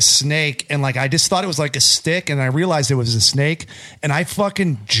was like a snake and like I just thought it was like a stick and I realized it was a snake and I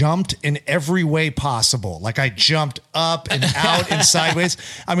fucking jumped in every way possible. Like I jumped up and out and sideways.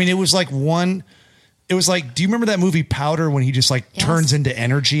 I mean, it was like do you remember that movie Powder when he just like Yes. turns into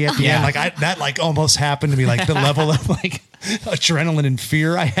energy at the Yeah. end? Like that like almost happened to me, like the level of like adrenaline and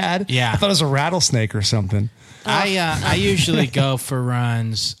fear I had. Yeah. I thought it was a rattlesnake or something. I usually go for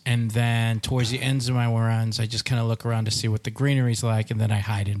runs, and then towards the ends of my runs, I just kind of look around to see what the greenery's like, and then I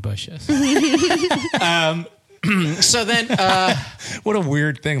hide in bushes. So then, What a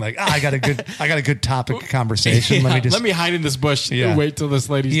weird thing. Like, I got a good topic of conversation. yeah, Let me hide in this bush. Yeah. And wait till this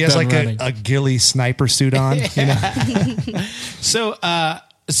lady's He has done like running. a ghillie sniper suit on. You know?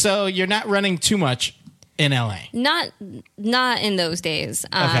 So you're not running too much in LA. Not in those days,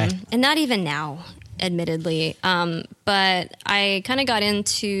 Okay. and not even now, admittedly. But I kind of got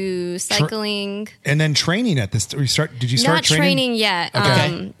into cycling. And then training at this. Did you start Not training yet.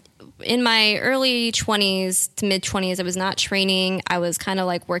 Okay. In my early 20s to mid 20s, I was not training. I was kind of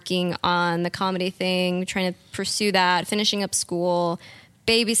like working on the comedy thing, trying to pursue that, finishing up school.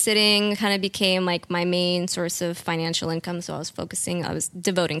 Babysitting kind of became like my main source of financial income. So I was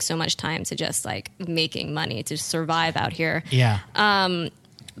devoting so much time to just like making money to survive out here. Yeah. But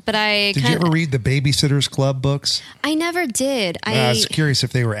Did you ever read the Babysitters Club books? I never did. I was curious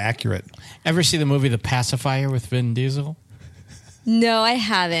if they were accurate. Ever see the movie The Pacifier with Vin Diesel? No, I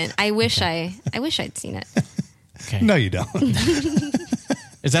haven't. I wish I'd seen it. Okay. No, you don't.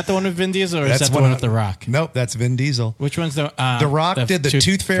 Is that the one with Vin Diesel, or is That's that the one one of- with The Rock? Nope, that's Vin Diesel. Which one's the The Rock did the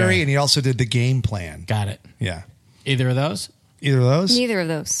Tooth Fairy, and he also did the Game Plan. Got it. Yeah. Either of those? Either of those? Neither of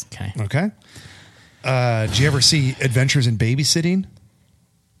those. Okay. Okay. Did you ever see Adventures in Babysitting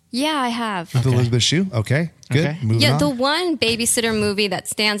Yeah, I have. with Elizabeth Shue? Okay, good. Okay. Moving Yeah, on. the one babysitter movie that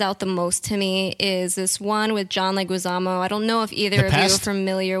stands out the most to me is this one with John Leguizamo. I don't know if either The of you are Pest?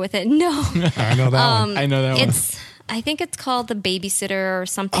 familiar with it. No. I know that one. I know that one. I think it's called The Babysitter or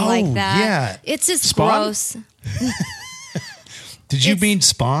something Oh, like that. yeah. It's just Spawn? gross. Did you it's- mean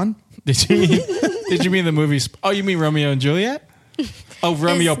Spawn? Did you mean the movie? Oh, you mean Romeo and Juliet? Oh,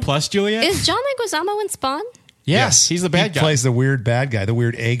 Romeo plus Juliet? Is John Leguizamo in Spawn? Yes, he's the bad he guy. plays the weird bad guy, the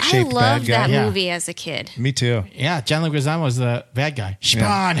weird I egg-shaped bad loved guy. that Yeah. movie as a kid. Me too. Yeah, John Leguizamo is the bad guy.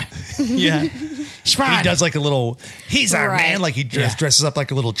 Spawn. Yeah. Spawn. He does like a little, he's our Right. man. Like he Yeah. dresses up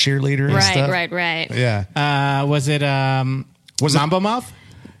like a little cheerleader and Right, stuff. right. Yeah. Was it Was it- Mambo Mouth?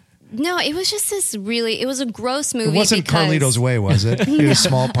 No, it was just this it was a gross movie. It wasn't because Carlito's Way, was it? He had a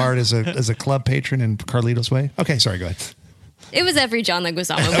small part as a club patron in Carlito's Way. Okay, sorry, go ahead. It was every John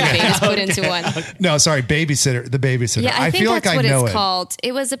Leguizamo movie just put into one. No, sorry, Babysitter. The Babysitter. Yeah, I think feel that's like what I know it's it. called.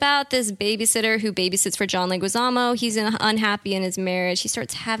 It was about this babysitter who babysits for John Leguizamo. He's unhappy in his marriage. He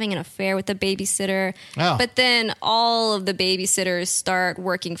starts having an affair with the babysitter. Oh. But then all of the babysitters start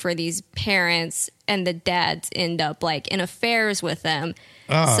working for these parents, and the dads end up like in affairs with them.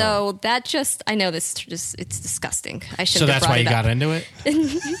 Oh. So that I know this it's disgusting. I So shouldn't have that's brought why you it up. got into it?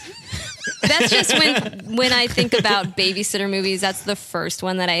 That's just when I think about babysitter movies, that's the first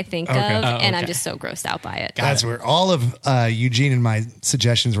one that I think of, and I'm okay. just so grossed out by it. That's where all of Eugene and my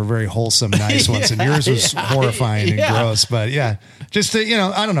suggestions were very wholesome, nice ones, and yours was horrifying and gross. But yeah, just to,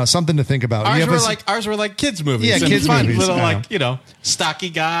 I don't know, something to think about. Ours were like kids movies. Yeah, And kids fun, movies, little I know. stocky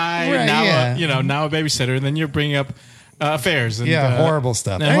guy. Right, now yeah. now a babysitter, and then you're bringing up affairs. And, horrible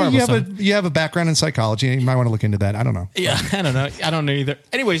stuff. yeah, Hey, horrible you stuff. have a background in psychology. You might want to look into that. I don't know. Yeah, I don't know. I don't know either.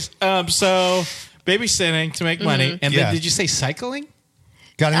 Anyways, so babysitting to make money, and Yeah. then did you say cycling?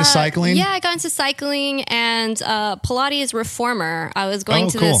 Got into cycling? Yeah, I got into cycling and Pilates reformer. I was going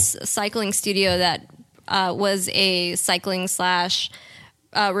to cool. this cycling studio that was a cycling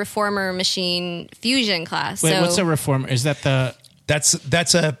 / reformer machine fusion class. Wait, so what's a reformer? Is that the That's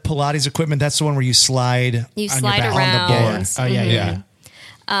a Pilates equipment. That's the one where you slide. you on your slide back? around. On the board. Oh yeah, yeah.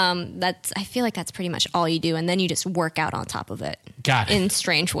 I feel like that's pretty much all you do, and then you just work out on top of it. Got it. In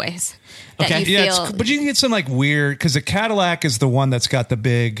strange ways. That Okay. you Yeah, feel, but you can get some like weird because the Cadillac is the one that's got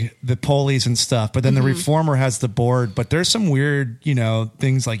the pulleys and stuff, but then the Reformer has the board. But there's some weird,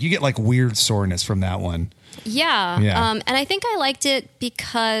 things like you get like weird soreness from that one. Yeah. Yeah. And I think I liked it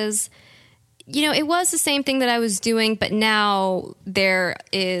because, it was the same thing that I was doing, but now there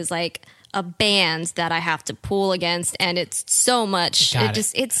is like a band that I have to pull against, and it's so much. Got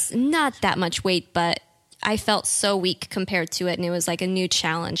It's not that much weight, but I felt so weak compared to it, and it was like a new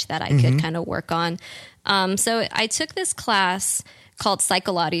challenge that I could kind of work on. So I took this class called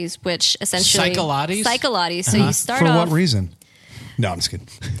Psycholates, which essentially Psycholates? Psycholates. So you start For off. what reason? No, I'm just kidding.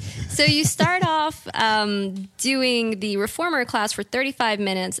 So you start off doing the reformer class for 35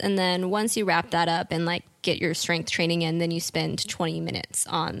 minutes, and then once you wrap that up and like get your strength training in, then you spend 20 minutes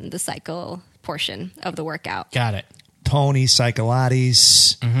on the cycle portion of the workout. Got it. Tony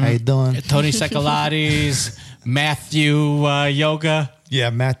Psycholates. How you doing? Tony Psycholates, Matthew Yoga. Yeah,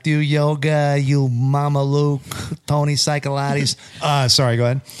 Matthew Yoga, you Mama Luke, Tony Psycholates. Sorry, go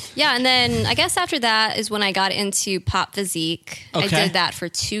ahead. Yeah, and then I guess after that is when I got into Pop Physique. I Okay. did that for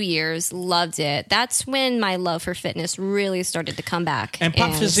 2 years, loved it. That's when my love for fitness really started to come back. And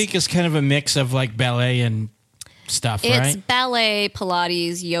Pop Physique is kind of a mix of like ballet and stuff, It's right? ballet,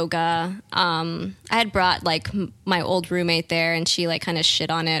 Pilates, yoga. I had brought like my old roommate there, and she like kind of shit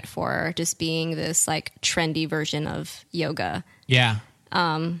on it for just being this like trendy version of yoga. Yeah.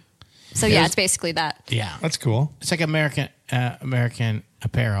 So yeah, it's basically that. Yeah. That's cool. It's like American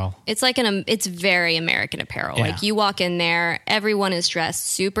apparel. It's like it's very American apparel. Yeah. Like you walk in there, everyone is dressed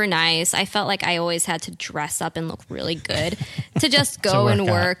super nice. I felt like I always had to dress up and look really good to just go and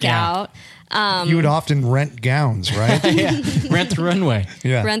work yeah. out. You would often rent gowns, right? Yeah. Rent the runway.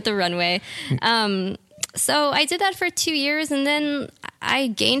 Yeah. Rent the runway. So I did that for 2 years, and then I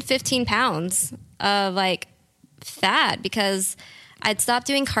gained 15 pounds of like fat because I'd stopped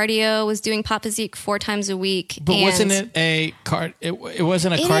doing cardio, was doing Pop Physique 4 times a week. But and wasn't it a it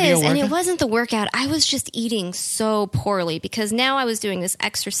wasn't a It cardio is, workout? and it wasn't the workout. I was just eating so poorly because now I was doing this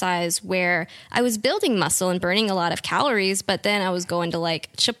exercise where I was building muscle and burning a lot of calories, but then I was going to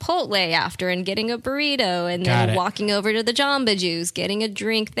like Chipotle after and getting a burrito, and Got then it. walking over to the Jamba Juice, getting a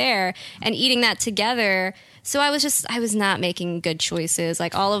drink there, and eating that together. So I was not making good choices.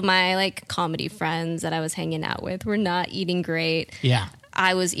 Like all of my like comedy friends that I was hanging out with were not eating great. Yeah.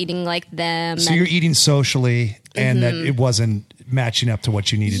 I was eating like them. So you're eating socially, and that it wasn't matching up to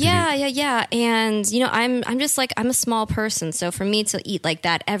what you needed to do. Yeah. And I'm just like, I'm a small person, so for me to eat like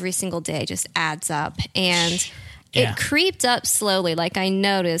that every single day just adds up, and Yeah. it creeped up slowly. Like I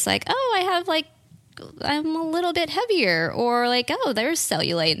noticed, like, oh, I have like, I'm a little bit heavier, or like, oh, there's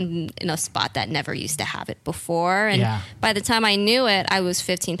cellulite in a spot that never used to have it before. And Yeah. by the time I knew it, I was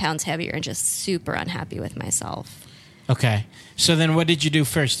 15 pounds heavier and just super unhappy with myself. Okay. So then what did you do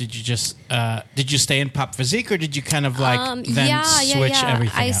first? Did you just did you stay in Pop Physique, or did you kind of like then switch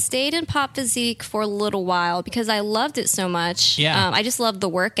everything I up? stayed in Pop Physique for a little while because I loved it so much. Yeah. I just loved the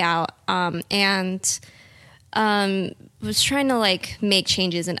workout. was trying to like make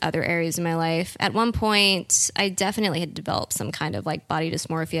changes in other areas of my life. At one point, I definitely had developed some kind of like body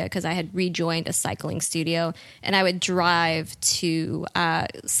dysmorphia because I had rejoined a cycling studio, and I would drive to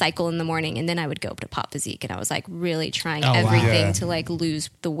cycle in the morning, and then I would go to Pop Physique, and I was like really trying everything to like lose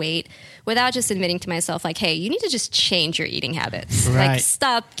the weight without just admitting to myself like, hey, you need to just change your eating habits. Right. Like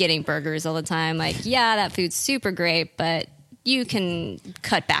stop getting burgers all the time. Like, yeah, that food's super great, but you can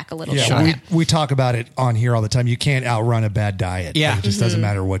cut back a little bit. Yeah, we talk about it on here all the time. You can't outrun a bad diet. Yeah. It just doesn't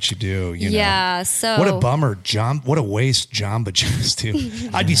matter what you do. You know? Yeah, so... What a bummer. What a waste Jamba Juice, too.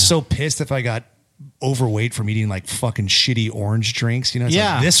 I'd be so pissed if I got overweight from eating like fucking shitty orange drinks. You know, it's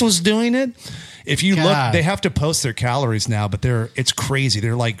like, this was doing it. If you look, they have to post their calories now, but it's crazy.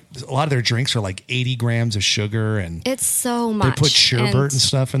 They're like, a lot of their drinks are like 80 grams of sugar, and it's so much. They put sherbet and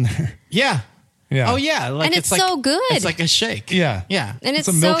stuff in there. Yeah. Yeah. Oh yeah, like, and it's so good. It's like a shake. Yeah, yeah, and it's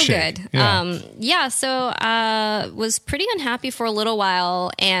a so milkshake. good. Yeah. So was pretty unhappy for a little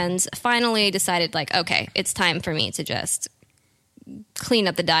while, and finally decided like, okay, it's time for me to just clean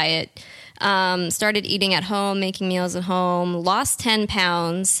up the diet. Started eating at home, making meals at home. Lost 10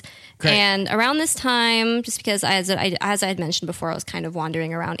 pounds. Great. And around this time, just because as I had mentioned before, I was kind of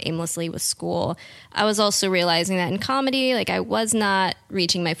wandering around aimlessly with school, I was also realizing that in comedy, like I was not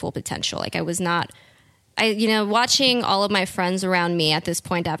reaching my full potential. Like I was not, watching all of my friends around me at this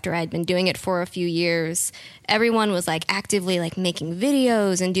point after I had been doing it for a few years, everyone was like actively like making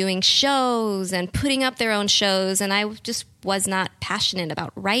videos and doing shows and putting up their own shows. And I just was not passionate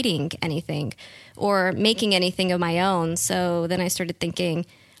about writing anything or making anything of my own. So then I started thinking,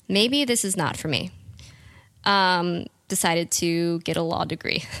 maybe this is not for me. Decided to get a law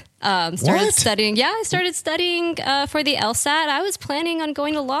degree. Started studying. Yeah, I started studying for the LSAT. I was planning on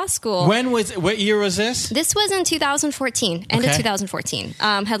going to law school. What year was this? This was in 2014, end of 2014.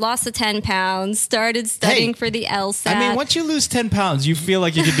 Had lost the 10 pounds, started studying for the LSAT. I mean, once you lose 10 pounds, you feel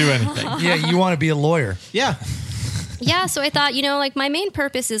like you can do anything. Yeah, you want to be a lawyer. Yeah. Yeah, so I thought, like my main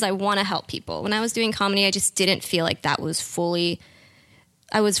purpose is I want to help people. When I was doing comedy, I just didn't feel like I was fully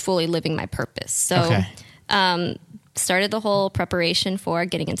living my purpose. So started the whole preparation for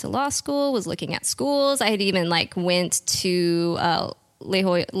getting into law school, was looking at schools. I had even like went to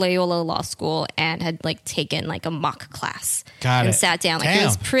Loyola Law School and had like taken like a mock class. And sat down. Like it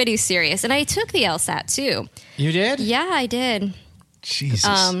was pretty serious. And I took the LSAT too. You did? Yeah, I did. Jesus.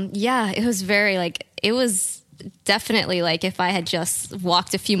 Yeah, it was very like, it was definitely like if I had just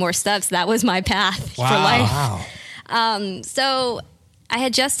walked a few more steps, that was my path for life. Wow. So I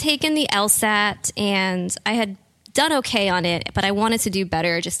had just taken the LSAT and I had done okay on it, but I wanted to do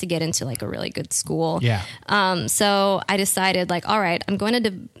better just to get into like a really good school. Yeah. So I decided like, all right, I'm going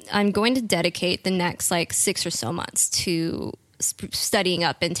to dedicate the next like 6 or so months to studying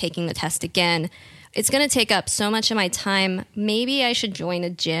up and taking the test again. It's going to take up so much of my time. Maybe I should join a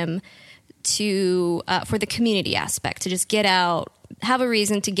gym for the community aspect, to just get out, have a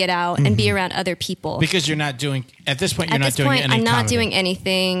reason to get out and be around other people. Because you're not doing, at this point, I'm not comedy. doing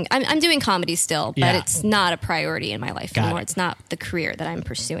anything. I'm doing comedy still, but it's not a priority in my life anymore. It's not the career that I'm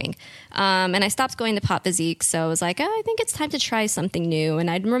pursuing. And I stopped going to Pop Physique, so I was like, I think it's time to try something new.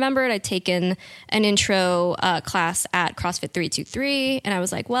 And I remembered I'd taken an intro class at CrossFit 323, and I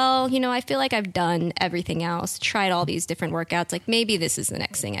was like, well, I feel like I've done everything else, tried all these different workouts. Like maybe this is the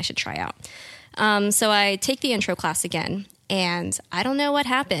next thing I should try out. So I take the intro class again. And I don't know what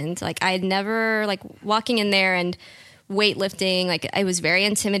happened. Like I had never, like walking in there and weightlifting, like it was very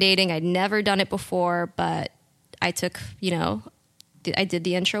intimidating. I'd never done it before, but I took, I did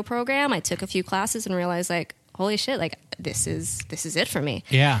the intro program. I took a few classes and realized like, holy shit, like this is it for me.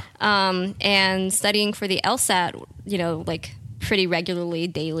 Yeah. And studying for the LSAT, like pretty regularly,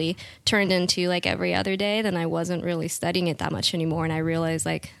 daily, turned into like every other day. Then I wasn't really studying it that much anymore. And I realized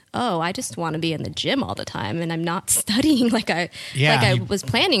like, oh, I just want to be in the gym all the time, and I'm not studying like I was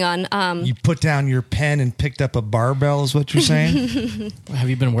planning on. You put down your pen and picked up a barbell, is what you're saying? Have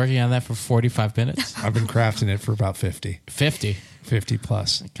you been working on that for 45 minutes? I've been crafting it for about 50. 50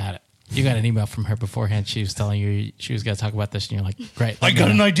 plus. Got it. You got an email from her beforehand. She was telling you she was going to talk about this, and you're like, great. I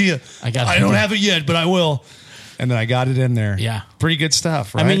got an idea. I don't have it yet, but I will. And then I got it in there. Yeah. Pretty good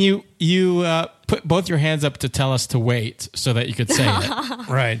stuff, right? I mean, you put both your hands up to tell us to wait so that you could say it.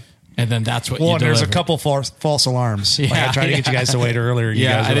 Right. And then that's what Well, you and there's a deliver. couple false alarms. Like Yeah, I tried to get you guys to wait earlier. You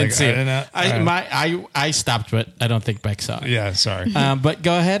Yeah, guys were I didn't like, see it. didn't know. I stopped, but I don't think Beck saw it. Yeah, sorry. But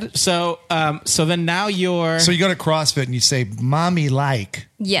go ahead. So then now you're. So you go to CrossFit and you say, "Mommy like."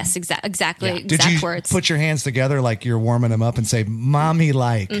 Yes, exactly. Yeah. Did Exact you words. put your hands together like you're warming them up and say, "Mommy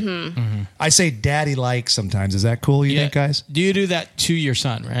like"? Mm-hmm. I say, "Daddy like" sometimes. Is that cool? You think, guys? Do you do that to your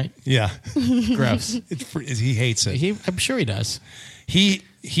son? Right? Yeah. Gross. He hates it. I'm sure he does.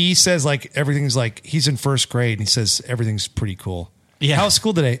 He says like everything's like he's in first grade and he says everything's pretty cool. Yeah. How was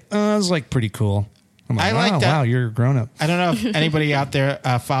school today? It was like pretty cool. I'm like, I like that. Wow, you're a grown up. I don't know if anybody out there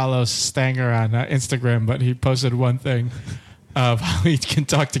follows Stanger on Instagram, but he posted one thing of how he can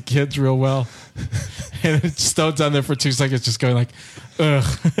talk to kids real well. And Stone's on there for 2 seconds just going like, ugh.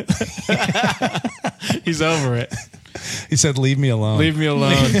 He's over it. He said, "Leave me alone." Leave me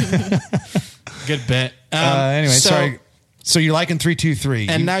alone. Good bit. Anyway, sorry. So you're liking 3-2-3.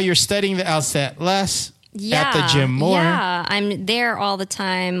 And now you're studying the LSAT less Yeah, at the gym more. Yeah, I'm there all the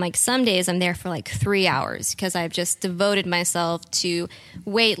time. Like some days I'm there for like 3 hours because I've just devoted myself to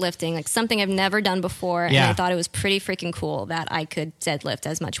weightlifting, like something I've never done before. And Yeah. I thought it was pretty freaking cool that I could deadlift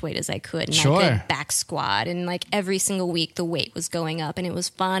as much weight as I could. And Sure. I could back squat. And like every single week the weight was going up and it was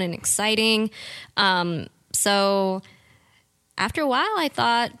fun and exciting. So after a while I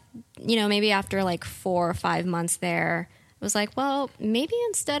thought, maybe after like 4 or 5 months there, I was like, well, maybe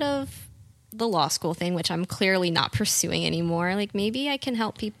instead of the law school thing, which I'm clearly not pursuing anymore, like maybe I can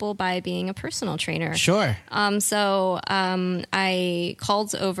help people by being a personal trainer. Sure. So I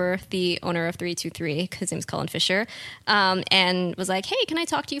called over the owner of 323, his name's Cullen Fisher, and was like, hey, can I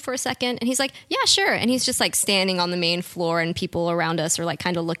talk to you for a second? And he's like, yeah, sure. And he's just like standing on the main floor and people around us are like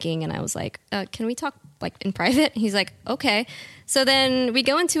kind of looking. And I was like, can we talk like in private? He's like, okay. So then we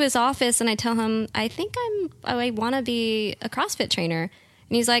go into his office and I tell him, I think I want to be a CrossFit trainer.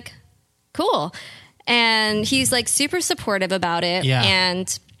 And he's like, cool. And he's like super supportive about it. Yeah.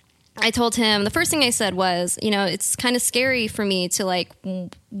 And I told him, the first thing I said was, it's kind of scary for me to like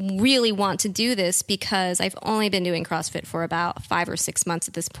really want to do this because I've only been doing CrossFit for about 5 or 6 months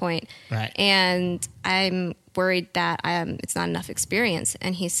at this point. Right. And I'm worried that it's not enough experience.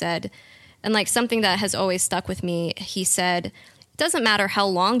 And he said, and like something that has always stuck with me, he said, it doesn't matter how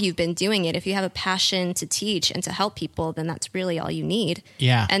long you've been doing it. If you have a passion to teach and to help people, then that's really all you need.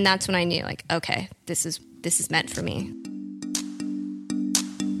 Yeah. And that's when I knew, like, okay, this is meant for me.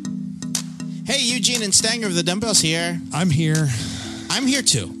 Hey, Eugene and Stanger of the Dumbbells here. I'm here. I'm here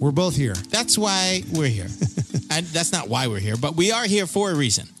too. We're both here. That's why we're here. And that's not why we're here, but we are here for a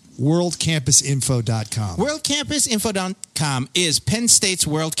reason. WorldCampusInfo.com. WorldCampusInfo.com is Penn State's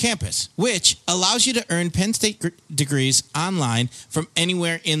World Campus, which allows you to earn Penn State degrees online from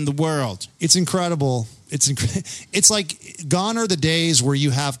anywhere in the world. It's incredible. It's like gone are the days where you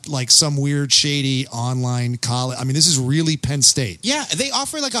have like some weird shady online college. I mean, this is really Penn State. Yeah, they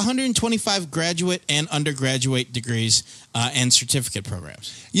offer like 125 graduate and undergraduate degrees and certificate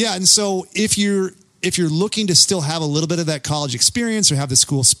programs. Yeah, and so if you're looking to still have a little bit of that college experience or have the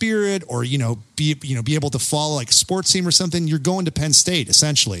school spirit or be able to follow like a sports team or something, you're going to Penn State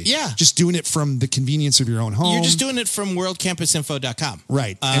essentially. Yeah. Just doing it from the convenience of your own home. You're just doing it from worldcampusinfo.com.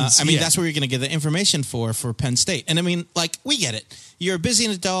 Right. That's where you're going to get the information for Penn State. And I mean, like, we get it. You're a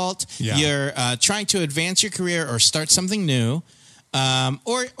busy adult. Yeah. You're trying to advance your career or start something new.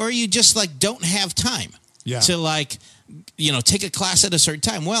 Or you just like don't have time to like, take a class at a certain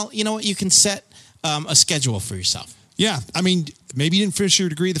time. Well, you know what? You can set a schedule for yourself. Yeah. I mean, maybe you didn't finish your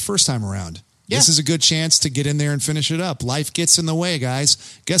degree the first time around. Yeah. This is a good chance to get in there and finish it up. Life gets in the way, guys.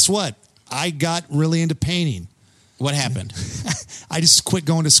 Guess what? I got really into painting. What happened? I just quit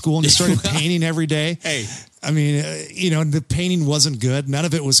going to school and just started painting every day. Hey. I mean, the painting wasn't good. None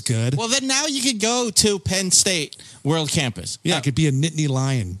of it was good. Well, then now you could go to Penn State World Campus. Yeah, I could be a Nittany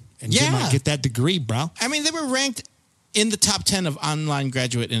Lion and get that degree, bro. I mean, they were ranked in the top 10 of online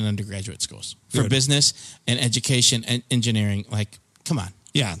graduate and undergraduate schools for business and education and engineering. Like, come on.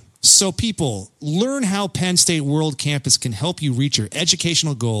 Yeah. So people, learn how Penn State World Campus can help you reach your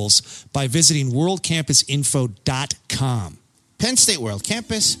educational goals by visiting worldcampusinfo.com. Penn State World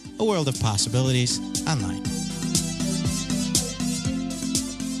Campus, a world of possibilities online.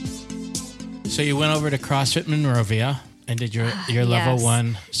 So you went over to CrossFit Monrovia and did your level Yes.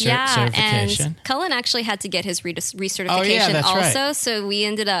 1 certification. And Cullen actually had to get his recertification Oh, yeah, that's also. right. So we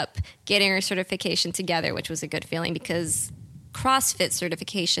ended up getting our certification together, which was a good feeling because CrossFit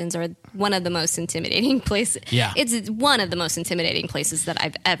certifications are one of the most intimidating places. Yeah. It's one of the most intimidating places that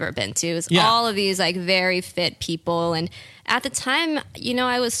I've ever been to. Is Yeah. all of these like very fit people. And at the time,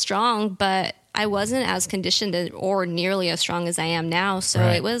 I was strong, but I wasn't as conditioned or nearly as strong as I am now. So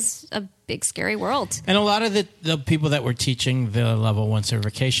Right. it was a big, scary world. And a lot of the people that were teaching the level 1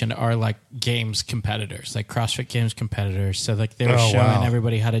 certification are like games competitors, like CrossFit Games competitors. So like they were Oh, showing wow.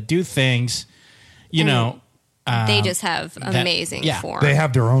 everybody how to do things, They just have amazing yeah. form. They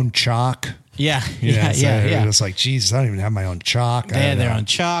have their own chalk. Yeah. Yeah, so Yeah. It's like, Jesus, I don't even have my own chalk. They had their own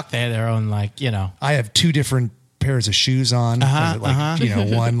chalk. They had their own I have 2 different pairs of shoes on.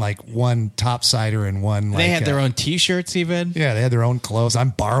 One topsider and one. They had their own T-shirts even. Yeah, they had their own clothes. I'm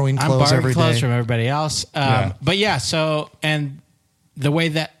borrowing I'm clothes borrowing every clothes day. from everybody else. Yeah. But yeah, so and the way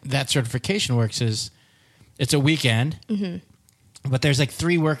that certification works is it's a weekend, but there's like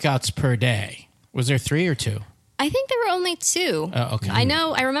 3 workouts per day. Was there 3 or 2? I think there were only 2. Oh, okay.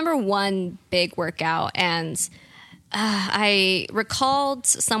 I remember one big workout, and I recalled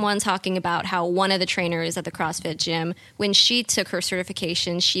someone talking about how one of the trainers at the CrossFit gym, when she took her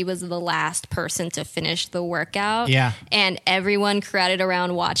certification, she was the last person to finish the workout. Yeah. And everyone crowded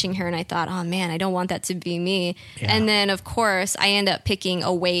around watching her, and I thought, oh man, I don't want that to be me. Yeah. And then, of course, I end up picking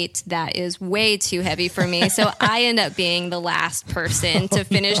a weight that is way too heavy for me. So I end up being the last person to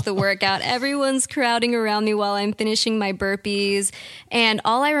finish the workout. Everyone's crowding around me while I'm finishing my burpees. And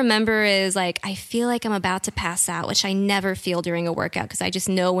all I remember is like, I feel like I'm about to pass out, which I never feel during a workout because I just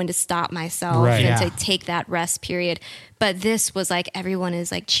know when to stop myself Right. and Yeah. to take that rest period. But this was like everyone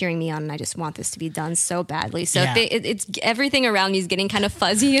is like cheering me on, and I just want this to be done so badly. So Yeah. it's everything around me is getting kind of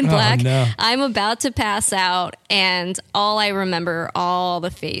fuzzy and black. no. I'm about to pass out, and all I remember, all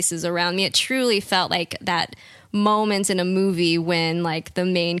the faces around me. It truly felt like that moment in a movie when like the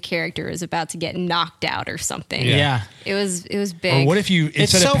main character is about to get knocked out or something. Yeah. It was big. Or what if you,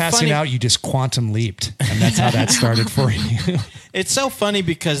 instead so of passing funny. out, you just quantum leaped? And that's how that started for you. It's so funny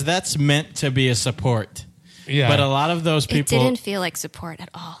because that's meant to be a support. Yeah. But a lot of those it people didn't feel like support at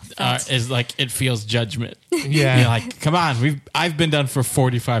all. is like it feels judgment. Yeah. You're like, come on, I've been done for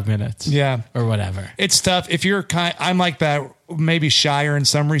 45 minutes. Yeah. Or whatever. It's tough. If you're I'm like that, maybe shyer in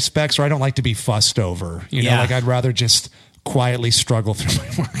some respects, where I don't like to be fussed over. Yeah. Like I'd rather just quietly struggle through my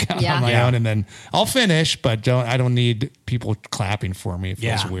workout Yeah. on my Yeah. own, and then I'll finish, but I don't need people clapping for me. It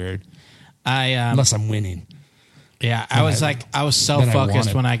feels Yeah. weird. I Unless I'm winning. Yeah, I was so then I want focused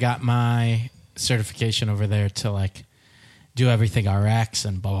it. when I got my certification over there to like do everything RX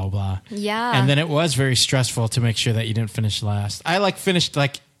and blah blah blah. Yeah. And then it was very stressful to make sure that you didn't finish last. I like finished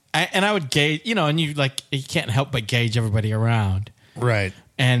and I would gauge, and you can't help but gauge everybody around. Right.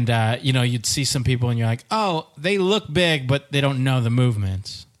 And you'd see some people and you're like, "Oh, they look big, but they don't know the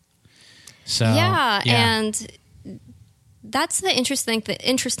movements." So Yeah, and that's the interesting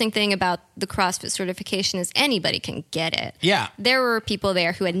thing about the CrossFit certification is anybody can get it. Yeah. There were people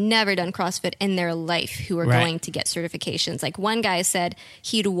there who had never done CrossFit in their life who were Right. going to get certifications. Like one guy said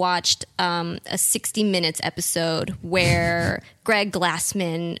he'd watched a 60 Minutes episode where Greg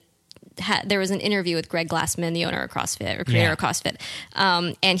Glassman there was an interview with Greg Glassman, the owner of CrossFit or creator Yeah. of CrossFit.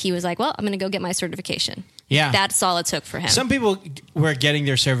 And he was like, well, I'm going to go get my certification. Yeah. That's all it took for him. Some people were getting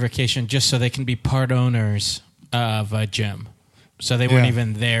their certification just so they can be part owners of a gym. So they weren't Yeah.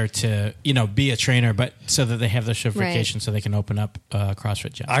 even there to, be a trainer, but so that they have their certification so they can open up a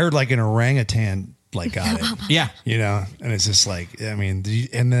CrossFit gym. I heard like an orangutan got it. Yeah. And it's just like, and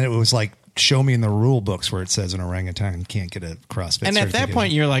then it was like, show me in the rule books where it says an orangutan can't get a CrossFit And at that certificate.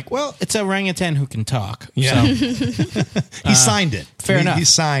 point, you're like, well, it's an orangutan who can talk. Yeah. So, he signed it. fair enough. He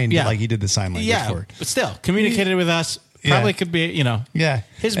signed Yeah. like he did the sign language yeah. for it. But still, communicated with us. Yeah. Probably could be, Yeah.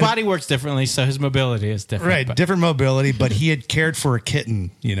 His And- body works differently, so his mobility is different. Right, but- different mobility, but he had cared for a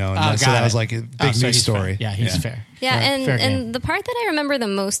kitten, and Oh, so got that it. was like a big So news he's fair. story. Yeah, he's fair. Yeah, Fair game. and the part that I remember the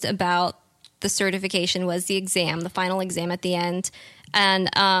most about the certification was the exam, the final exam at the end. And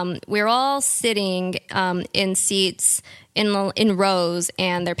we're all sitting in seats in rows,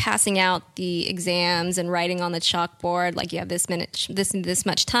 and they're passing out the exams and writing on the chalkboard like you have this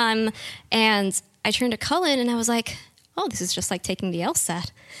much time. And I turned to Cullen and I was like, "Oh, this is just like taking the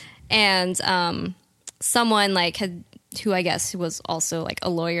LSAT." And someone who I guess was also like a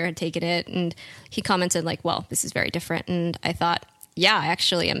lawyer had taken it, and he commented like, "Well, this is very different." And I thought, yeah, I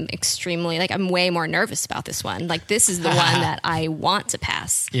actually am extremely, I'm way more nervous about this one. Like, this is the one that I want to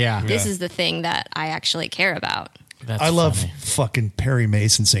pass. Yeah. This Yeah. is the thing that I actually care about. That's I love funny. fucking Perry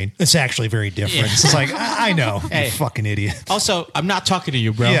Mason saying it's actually very different. Yeah. It's like I know, Hey. you fucking idiot. Also, I'm not talking to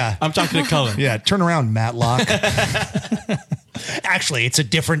you, bro. Yeah. I'm talking to Cullen. Yeah, turn around, Matlock. Actually, it's a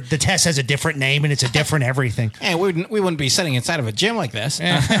different. The test has a different name and it's a different everything. Hey, we wouldn't be sitting inside of a gym like this.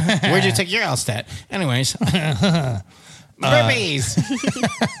 Where'd you take your LSTAT? Anyways. Burpees.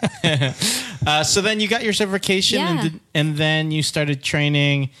 So then you got your certification, Yeah. and then you started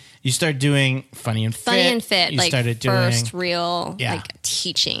training. You started doing Funny and Fit. Funny and Fit, You like started doing first real Yeah. like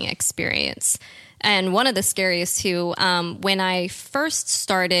teaching experience. And one of the scariest too, when I first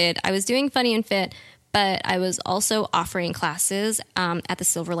started, I was doing Funny and Fit, but I was also offering classes at the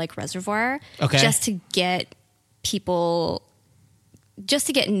Silver Lake Reservoir, Okay. just to get people, just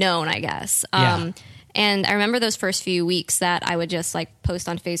to get known, I guess. Yeah. And I remember those first few weeks that I would just like post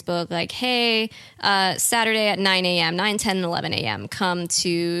on Facebook, like, hey, Saturday at 9 a.m., 9, 10, and 11 a.m., come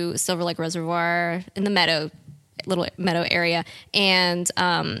to Silver Lake Reservoir in the little meadow area, and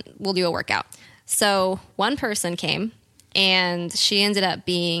we'll do a workout. So one person came, and she ended up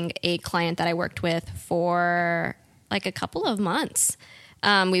being a client that I worked with for like a couple of months.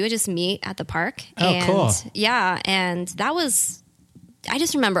 We would just meet at the park. Oh, and cool. Yeah, and that was, I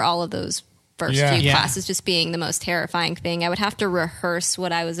just remember all of those first Yeah. few Yeah. classes just being the most terrifying thing. I would have to rehearse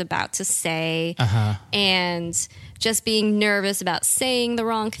what I was about to say, and just being nervous about saying the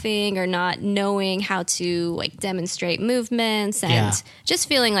wrong thing or not knowing how to like demonstrate movements, and Yeah. just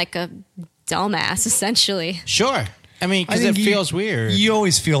feeling like a dumbass essentially. Sure. I mean, I because it think feels weird. You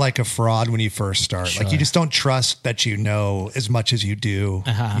always feel like a fraud when you first start. Sure. Like you just don't trust that you know as much as you do.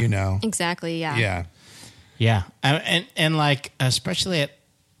 You know. Exactly. Yeah. Yeah. Yeah, and like especially at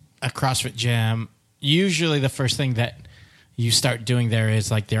a CrossFit gym, usually the first thing that you start doing there is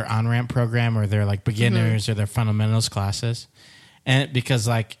like their on-ramp program or their like beginners or their fundamentals classes, and because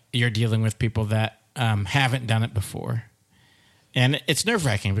like you're dealing with people that haven't done it before, and it's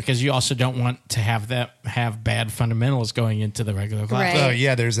nerve-wracking because you also don't want to have bad fundamentals going into the regular class. Right. Oh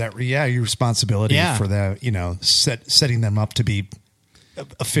yeah, there's that. Yeah, your responsibility Yeah. for the setting them up to be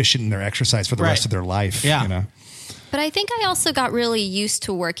efficient in their exercise for the Right. rest of their life. Yeah. You know. But I think I also got really used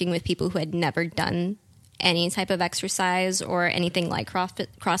to working with people who had never done any type of exercise or anything like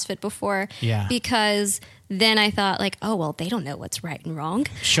CrossFit before. Yeah. Because then I thought like, oh, well, they don't know what's right and wrong.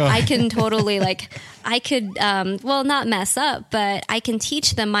 Sure. I can totally I could, not mess up, but I can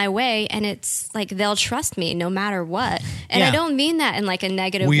teach them my way, and it's like they'll trust me no matter what. And Yeah. I don't mean that in like a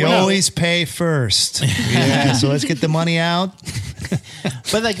negative We way. always pay first. Yeah. So let's get the money out.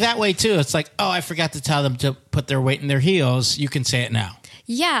 But like that way too, it's like, oh, I forgot to tell them to put their weight in their heels. You can say it now.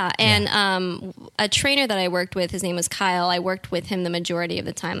 Yeah, and a trainer that I worked with, his name was Kyle. I worked with him the majority of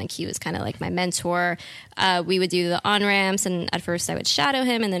the time. Like he was kind of like my mentor. We would do the on ramps, and at first I would shadow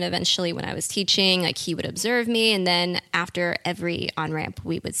him, and then eventually when I was teaching, like he would observe me, and then after every on ramp,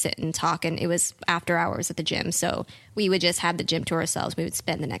 we would sit and talk. And it was after hours at the gym, so we would just have the gym to ourselves. We would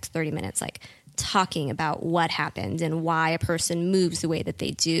spend the next 30 minutes like talking about what happened and why a person moves the way that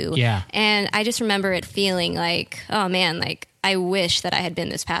they do. Yeah. And I just remember it feeling like, oh man, like I wish that I had been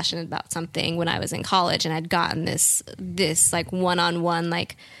this passionate about something when I was in college, and I'd gotten this like one-on-one,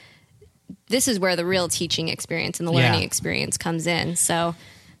 like this is where the real teaching experience and the learning Yeah. experience comes in. So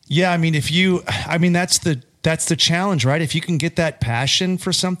Yeah, I mean, that's the challenge, right? If you can get that passion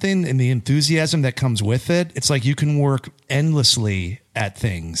for something and the enthusiasm that comes with it, it's like you can work endlessly at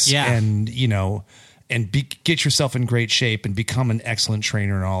things. Yeah. And, get yourself in great shape and become an excellent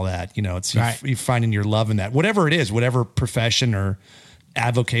trainer and all that. It's Right. you finding your love in that, whatever it is, whatever profession or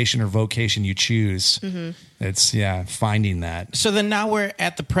avocation or vocation you choose. It's finding that. So then now we're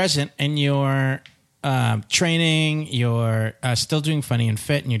at the present, and you're training, you're still doing Funny and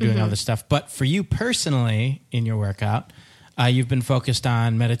Fit, and you're doing all this stuff. But for you personally, in your workout, you've been focused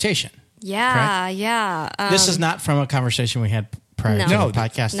on meditation. yeah, yeah. This is not from a conversation we had prior No. to No, the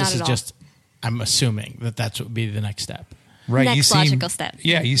podcast. not This is at all. just, I'm assuming that's what would be the next step. Right. Next you seem, logical step.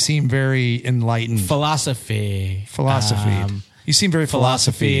 Yeah. You seem very enlightened. Philosophy. You seem very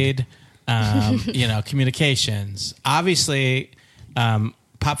philosophy. Communications. Obviously,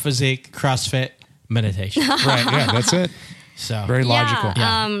 pop physique, CrossFit, meditation. Right. Yeah. That's it. So Very logical.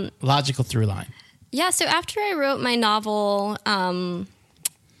 yeah. Logical through line. Yeah, so after I wrote my novel,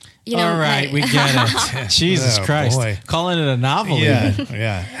 All right, we get it. Jesus Oh, Christ. boy. Calling it a novel. Yeah, even.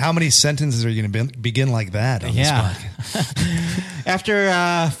 yeah. How many sentences are you going to begin like that on Yeah. this podcast?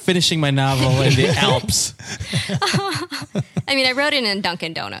 After finishing my novel in the Alps. I mean, I wrote it in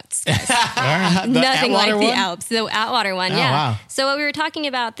Dunkin' Donuts. The Nothing like Atwater the one? Alps, the Atwater one. Oh, Yeah. wow. So what we were talking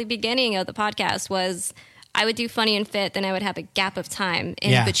about at the beginning of the podcast was I would do Funny and Fit, then I would have a gap of time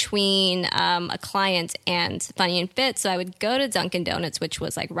in Yeah. between a client and Funny and Fit. So I would go to Dunkin' Donuts, which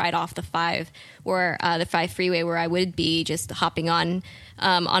was like right off the 5 freeway, where I would be just hopping on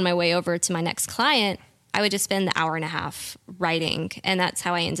my way over to my next client. I would just spend the hour and a half writing. And that's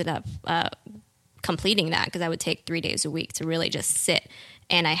how I ended up completing that, because I would take 3 days a week to really just sit.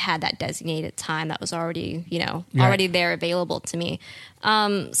 And I had that designated time that was already, already there available to me.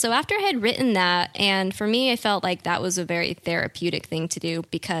 So after I had written that, and for me, I felt like that was a very therapeutic thing to do,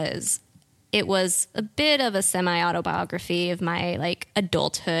 because it was a bit of a semi-autobiography of my like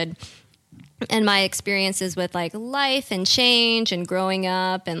adulthood and my experiences with like life and change and growing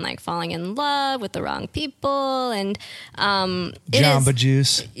up and like falling in love with the wrong Jamba people. And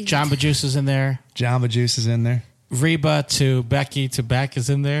Juice. Jamba Juice is in there. Jamba Juice is in there. Reba to Becky to Beck is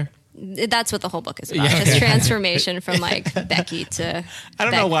in there. That's what the whole book is about. Just transformation from like Becky to I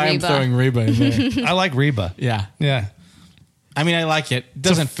don't know why Reba. I'm throwing Reba in there. I like Reba. Yeah. Yeah. I mean, I like it.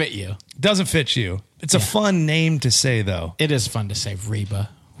 Doesn't fit you. Doesn't fit you. It's a fun name to say, though. It is fun to say Reba.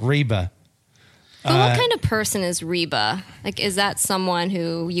 Reba. But what kind of person is Reba? Like, is that someone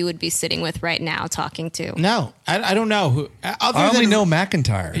who you would be sitting with right now talking to? No, I don't know who. Other I only than know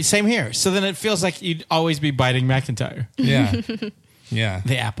McIntyre. Same here. So then it feels like you'd always be biting McIntyre, Yeah. Yeah.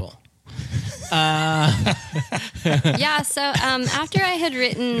 the apple. Yeah. So after I had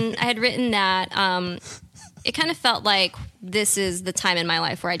written that, it kind of felt like this is the time in my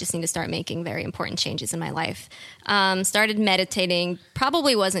life where I just need to start making very important changes in my life. Started meditating,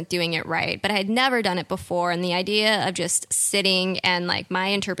 probably wasn't doing it right, but I had never done it before. And the idea of just sitting and like my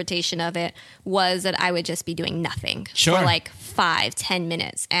interpretation of it was that I would just be doing nothing Sure. for like 5-10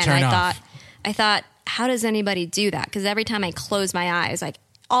 minutes. And Turn I off. thought, how does anybody do that? Because every time I close my eyes, like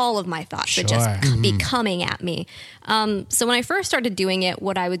all of my thoughts would just be coming at me. So when I first started doing it,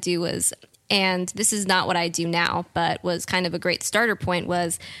 what I would do was, and this is not what I do now, but was kind of a great starter point,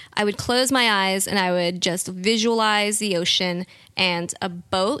 was I would close my eyes and I would just visualize the ocean and a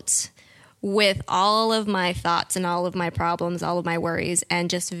boat with all of my thoughts and all of my problems, all of my worries, and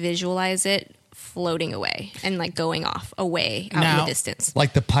just visualize it floating away and like going off away out in Now- the distance.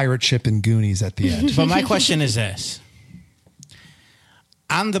 Like the pirate ship in Goonies at the end. But my question is this.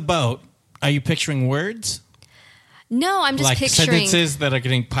 On the boat, are you picturing words? No, I'm just Like picturing. sentences that are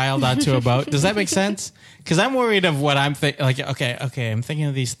getting piled onto a boat? Does that make sense? Because I'm worried of what I'm thinking. Like, okay, I'm thinking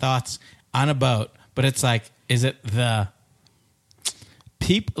of these thoughts on a boat, but it's like, is it the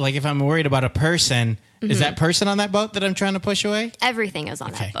like if I'm worried about a person, is that person on that boat that I'm trying to push away? Everything is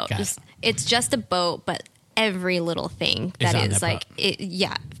on Okay, that boat. got it. It's just a boat, but every little thing Is that on is that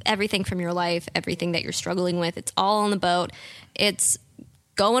like, everything from your life, everything that you're struggling with, it's all on the boat. It's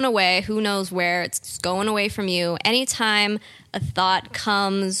going away, who knows where, it's just going away from you. Anytime a thought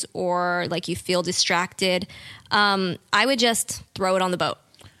comes or like you feel distracted, I would just throw it on the boat.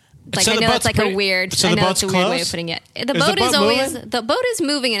 Like, So I the know boat's it's like pretty- a weird, so I the know boat's it's a weird way of close? putting it. The Is the boat is boat always, moving? the boat is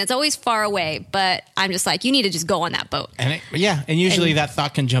moving and it's always far away, but I'm just like, you need to just go on that boat. And usually that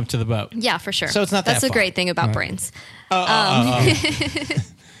thought can jump to the boat. Yeah, for sure. So it's not That's that the far. great thing about brains. I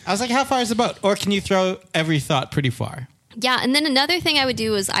was like, how far is the boat? Or can you throw every thought pretty far? Yeah, and then another thing I would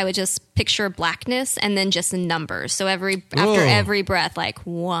do is I would just picture blackness and then just numbers. So after every breath, like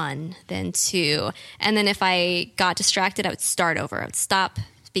 1, then 2, and then if I got distracted, I would start over. I would stop,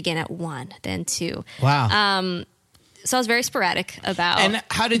 begin at 1, then 2. Wow. So I was very sporadic about. And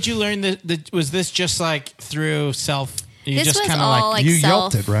how did you learn that? Was this just like through self? You This just was kind of all, like like, You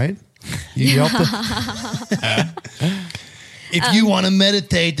self- yelped it, right? You yelped it. If you want to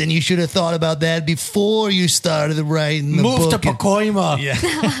meditate, then you should have thought about that before you started writing the move to book. Pacoima.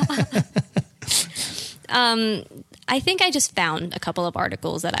 I think I just found a couple of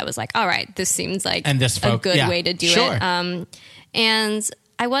articles that I was like, all right, this seems like And this a good way to do Sure. it. And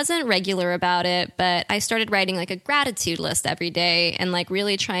I wasn't regular about it, but I started writing like a gratitude list every day and like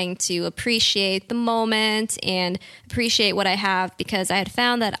really trying to appreciate the moment and appreciate what I have, because I had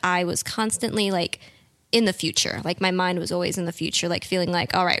found that I was constantly like in the future. Like my mind was always in the future, like feeling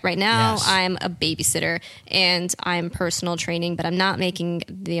like, all right now Yes. I'm a babysitter and I'm personal training, but I'm not making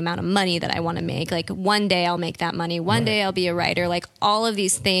the amount of money that I want to make. Like one day I'll make that money. One day I'll be a writer. Like all of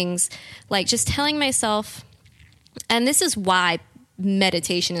these things, like just telling myself, and this is why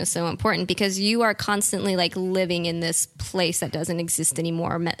meditation is so important, because you are constantly like living in this place that doesn't exist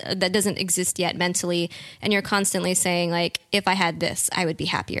anymore, that doesn't exist yet mentally, and you're constantly saying like, if I had this I would be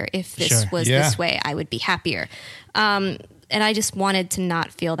happier, if this Sure. was Yeah. this way I would be happier. And I just wanted to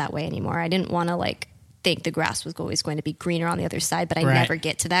not feel that way anymore. I didn't want to like think the grass was always going to be greener on the other side, but I Right. never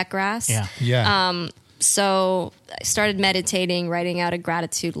get to that grass. Yeah. So I started meditating, writing out a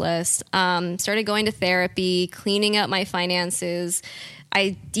gratitude list, started going to therapy, cleaning up my finances.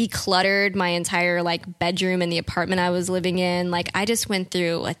 I decluttered my entire like bedroom in the apartment I was living in. Like I just went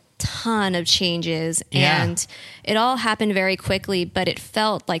through a ton of changes, Yeah. and it all happened very quickly, but it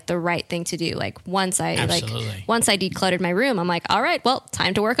felt like the right thing to do. Like once I Absolutely. once I decluttered my room, I'm like, all right, well,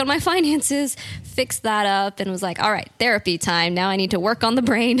 time to work on my finances, fix that up, and was like, all right, therapy time. Now I need to work on the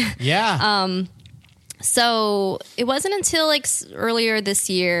brain. Yeah. So it wasn't until like earlier this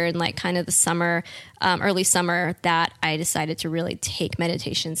year and like kind of the summer, early summer, that I decided to really take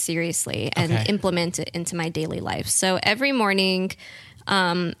meditation seriously and Okay. implement it into my daily life. So every morning,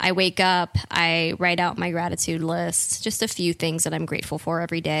 I wake up, I write out my gratitude list, just a few things that I'm grateful for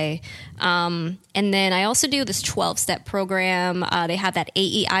every day. And then I also do this 12-step program. They have that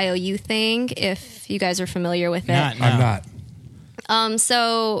AEIOU thing, if you guys are familiar with it. No. I'm not.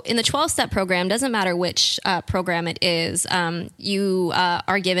 So in the 12-step program, doesn't matter which program it is, you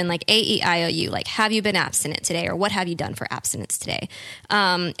are given like AEIOU, like have you been abstinent today, or what have you done for abstinence today?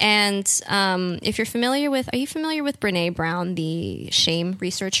 If you're familiar with, are you familiar with Brene Brown, the shame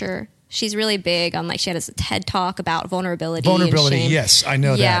researcher? She's really big on, like, she had a TED talk about vulnerability. Vulnerability, and shame. yes, I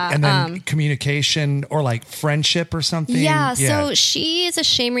know Yeah, that. And then communication or like friendship or something. Yeah, so she is a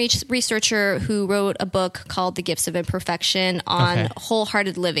shame researcher who wrote a book called The Gifts of Imperfection on Okay.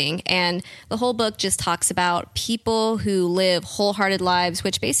 wholehearted living. And the whole book just talks about people who live wholehearted lives,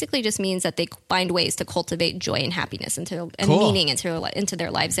 which basically just means that they find ways to cultivate joy and happiness and Cool. meaning into their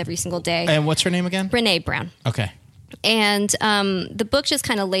lives every single day. And what's her name again? Brene Brown. Okay. And the book just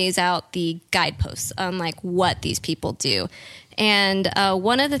kind of lays out the guideposts on like what these people do. And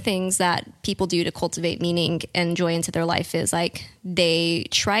one of the things that people do to cultivate meaning and joy into their life is like they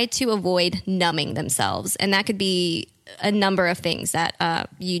try to avoid numbing themselves. And that could be a number of things that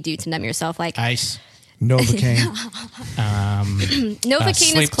you do to numb yourself. Like Ice. Novocaine.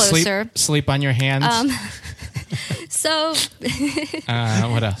 Novocaine is closer. Sleep on your hands. So,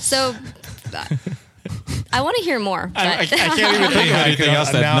 What else? so I want to hear more. I But can't even think of anything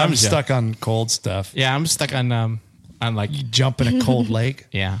else that now I'm numbs you. stuck on cold stuff. Yeah, I'm stuck on like Jump in a cold lake.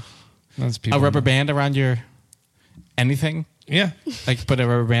 yeah, Those a people. rubber band around your anything. Yeah. Like put a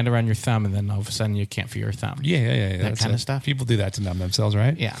rubber band around your thumb, and then all of a sudden you can't feel your thumb. Yeah. That kind of stuff. People do that to numb themselves,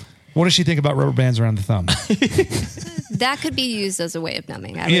 right? Yeah. What does she think about rubber bands around the thumb? that could be used as a way of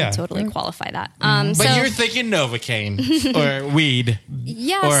numbing. I would Yeah. totally qualify that. But So- you're thinking Novocaine or weed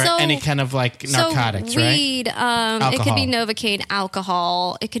yeah, or so, any kind of like narcotics, so right? weed, it could be Novocaine,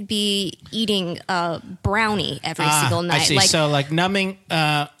 alcohol. It could be eating a brownie every single night. I see. So like numbing,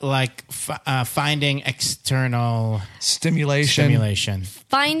 finding external stimulation.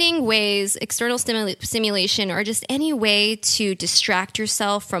 Finding ways, external stimulation, or just any way to distract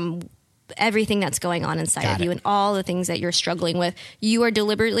yourself from everything that's going on inside Got of you it. and all the things that you're struggling with. You are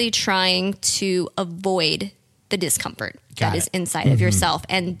deliberately trying to avoid the discomfort Got that is it. Mm-hmm. inside of yourself.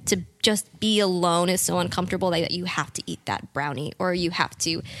 And to just be alone is so uncomfortable that you have to eat that brownie, or you have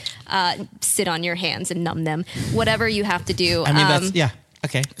to sit on your hands and numb them. Whatever you have to do. I mean, that's yeah.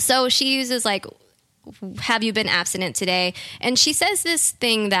 Okay. So she uses like, have you been abstinent today? And she says this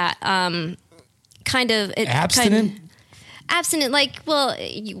thing that kind of Abstinent? Abstinent, like, well,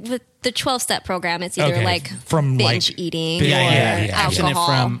 with the 12-step program, it's either Okay. like From, binge like, eating Yeah, or yeah, yeah. Abstinent alcohol.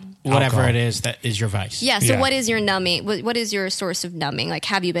 from whatever Alcohol. it is that is your vice. Yeah. So Yeah. what is your numbing? What is your source of numbing? Like,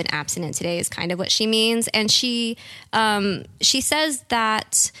 have you been abstinent today? Is kind of what she means. And she says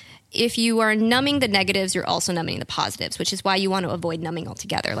that if you are numbing the negatives, you're also numbing the positives, which is why you want to avoid numbing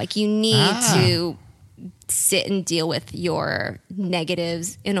altogether. Like, you need to sit and deal with your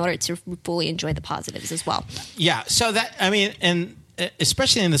negatives in order to fully enjoy the positives as well. Yeah. So that, I mean, and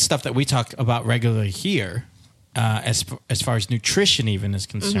especially in the stuff that we talk about regularly here, as far as nutrition even is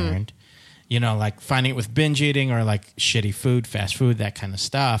concerned, you know, like finding it with binge eating or like shitty food, fast food, that kind of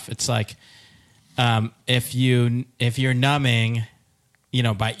stuff. It's like, if you're numbing, you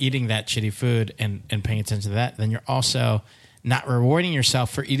know, by eating that shitty food and paying attention to that, then you're also not rewarding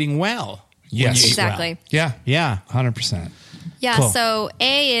yourself for eating well. when Yes. you eat well. Exactly. Yeah. Yeah. 100%. Yeah, Cool. so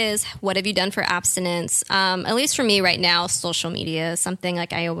A is, what have you done for abstinence? At least for me right now, social media is something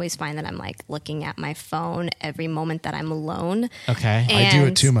like I always find that I'm like looking at my phone every moment that I'm alone. Okay. And- I do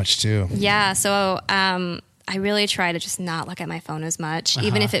it too much too. Yeah, so I really try to just not look at my phone as much,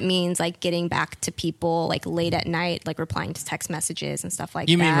 even if it means like getting back to people like late at night, like replying to text messages and stuff like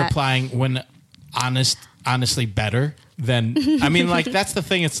You that. mean replying when honestly better than, I mean, like, that's the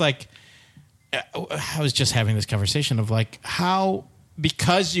thing. It's like, I was just having this conversation of like how,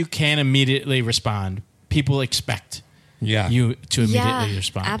 because you can immediately respond, people expect Yeah. you to immediately Yeah,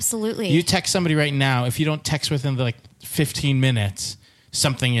 respond. absolutely. You text somebody right now, if you don't text within like 15 minutes,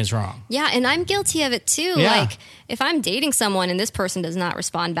 something is wrong. Yeah, and I'm guilty of it too. Yeah. Like, if I'm dating someone and this person does not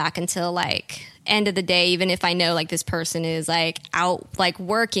respond back until like end of the day, even if I know like this person is like out like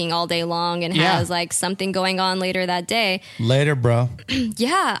working all day long and has like something going on later that day. Later, bro.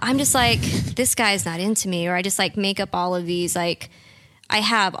 Yeah. I'm just like, this guy's not into me. Or I just like make up all of these, like I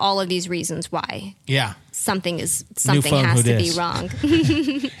have all of these reasons why. Yeah. Something has phone, to who be dis? wrong.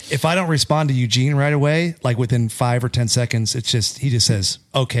 If I don't respond to Eugene right away, like within 5 or 10 seconds, he just says,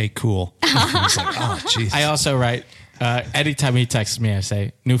 "Okay, cool." It's like, oh, jeez. I also write, anytime he texts me, I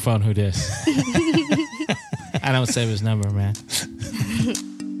say, new phone, who dis? I don't save his number, man.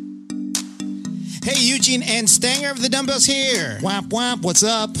 Hey, Eugene and Stanger of the Dumbbells here. Whap, whap, what's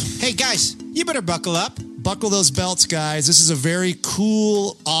up? Hey, guys, you better buckle up. Buckle those belts, guys. This is a very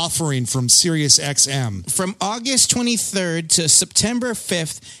cool offering from SiriusXM. From August 23rd to September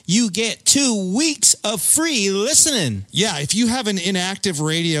 5th, you get 2 weeks of free listening. Yeah, if you have an inactive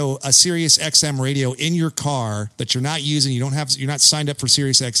radio, a SiriusXM radio in your car that you're not using, you're not signed up for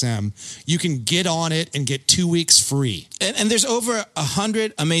SiriusXM, you can get on it and get 2 weeks free. And there's over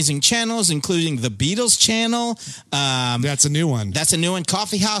 100 amazing channels, including the Beatles channel. That's a new one. That's a new one.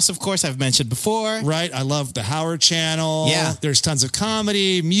 Coffee House, of course, I've mentioned before. Right. I love the Howard channel. Yeah. There's tons of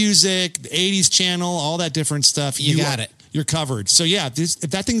comedy, music, the 80s channel, all that different stuff. You got it. You're covered. So yeah, if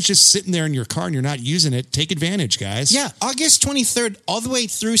that thing's just sitting there in your car and you're not using it, take advantage, guys. Yeah, August 23rd all the way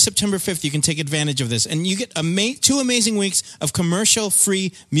through September 5th, you can take advantage of this. And you get 2 amazing weeks of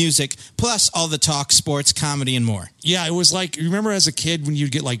commercial-free music, plus all the talk, sports, comedy, and more. Yeah, it was like, you remember as a kid when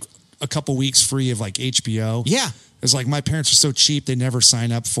you'd get like a couple weeks free of like HBO? Yeah. It was like my parents were so cheap, they never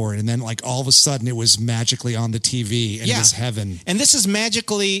signed up for it. And then like all of a sudden it was magically on the TV and it was heaven. And this is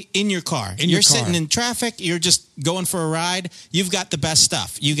magically in your car. You're sitting in traffic. You're just going for a ride. You've got the best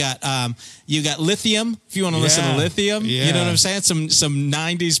stuff. You got Lithium. If you want to listen to Lithium, you know what I'm saying? Some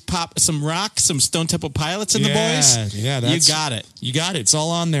 90s pop, some rock, some Stone Temple Pilots in the boys. Yeah, you got it. You got it. It's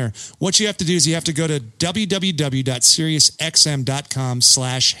all on there. What you have to do is you have to go to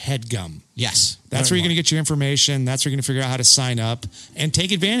www.siriusxm.com/headgum. Yes. That's where you're going to get your information. That's where you're going to figure out how to sign up and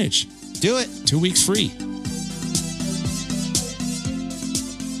take advantage. Do it. 2 weeks free.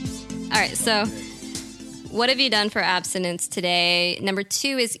 All right, so what have you done for abstinence today? Number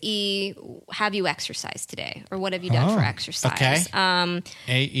 2 is E. Have you exercised today, or what have you done for exercise? Okay.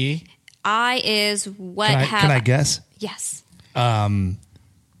 A-E. I is what Can I guess? Yes.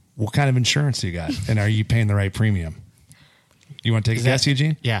 What kind of insurance do you got? And are you paying the right premium? You want to take a guess,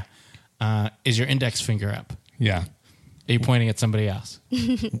 Eugene? Yeah. Is your index finger up? Yeah. Are you pointing at somebody else?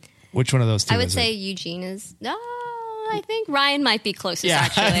 Which one of those two I would is say it? Eugene is. No, I think Ryan might be closest. Yeah,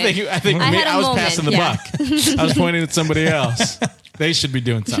 actually. I think I had a was moment, passing the yeah. buck. I was pointing at somebody else. They should be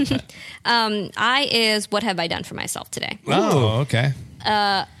doing something. I is what have I done for myself today? Oh, okay. What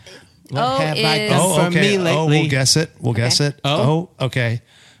have I is- done Oh, for okay. me lately? Oh, we'll guess it. We'll guess it. Oh. Oh, okay.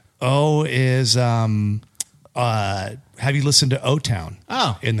 O is have you listened to O-Town?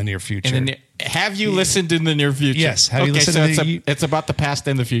 Oh. In the near future. Have you listened in the near future? Yes. Have you listened so to the- it's about the past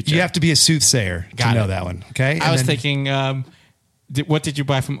and the future. You have to be a soothsayer Got to know it. that one. Okay. I was thinking, what did you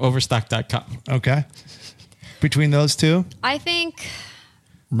buy from Overstock.com? Okay. Between those two, I think.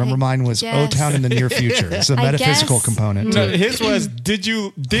 remember mine was guess. O-Town in the near future. It's a I metaphysical guess- component. No, to it. his was, did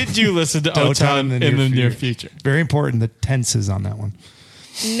you listen to O-Town in the near future? Very important. The tenses on that one.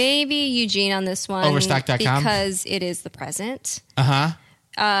 Maybe Eugene on this one. Overstock.com? Because it is the present. Uh-huh.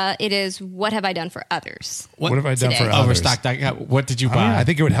 It is what have I done for others? What have I done today? for others? Overstock.com. What did you I buy? don't know. I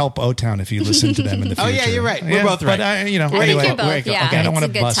think it would help O-Town if you listened to them in the Oh, future. yeah, you're right. We're both right. But I think anyway, you're both. where you go. Yeah, okay, I don't it's want a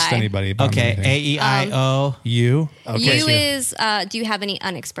to good bust tie. anybody. About Okay, anything. A-E-I-O. You? Okay. You so- is do you have any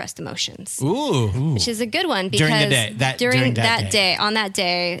unexpressed emotions? Ooh. Which is a good one because During the day. During that day. on that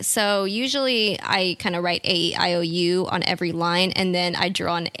day. So usually I kind of write A-E-I-O-U on every line, and then I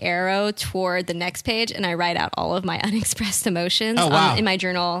draw an arrow toward the next page, and I write out all of my unexpressed emotions Oh, wow. in my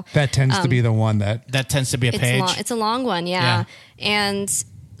journal. that tends to be the one that That tends to be a page. It's a long one, yeah. And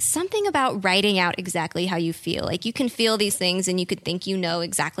something about writing out exactly how you feel. Like you can feel these things and you could think you know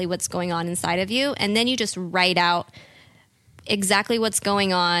exactly what's going on inside of you. And then you just write out exactly what's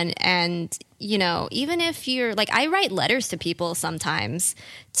going on. And, you know, even if you're like, I write letters to people sometimes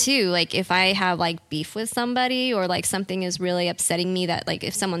too. Like if I have like beef with somebody or like something is really upsetting me, that like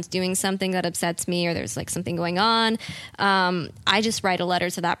if someone's doing something that upsets me or there's like something going on, I just write a letter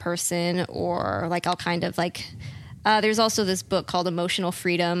to that person, or like I'll kind of like, there's also this book called Emotional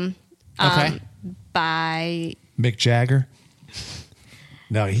Freedom Okay. by Mick Jagger.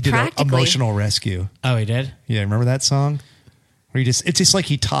 No, he did Practically. Emotional Rescue. Oh, he did? Yeah, remember that song? Where it's just like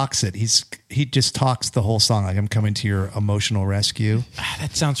he talks it. He just talks the whole song like I'm coming to your emotional rescue.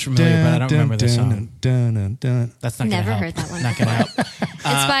 That sounds familiar, but I don't remember the song. Dun, dun, dun. That's not Never gonna help. heard that one Not going to help.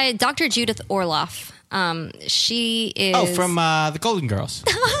 It's by Dr. Judith Orloff. She is from the Golden Girls.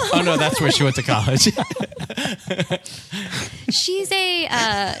 Oh no, that's where she went to college. She's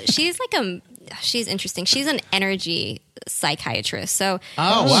interesting. She's an energy psychiatrist. So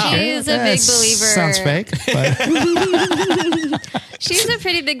wow. she's a big believer. Sounds fake. But She's a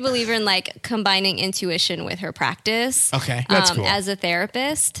pretty big believer in like combining intuition with her practice. Okay. That's cool. As a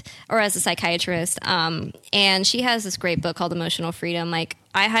therapist or as a psychiatrist. And she has this great book called Emotional Freedom. Like,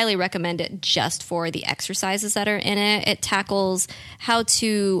 I highly recommend it just for the exercises that are in it. It tackles how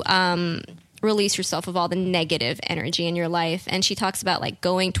to release yourself of all the negative energy in your life. And she talks about like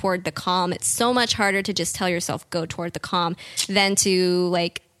going toward the calm. It's so much harder to just tell yourself go toward the calm than to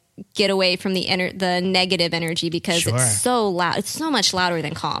like get away from the negative energy because it's so loud. It's so much louder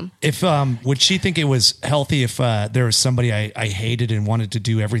than calm. if would she think it was healthy if there was somebody I hated and wanted to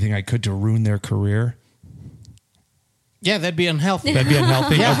do everything I could to ruin their career? Yeah, that'd be unhealthy. That'd be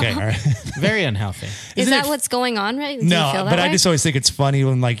unhealthy. Yeah. Okay, all right. Very unhealthy. Is that what's going on, right? Do you No, feel that but I way? just always think it's funny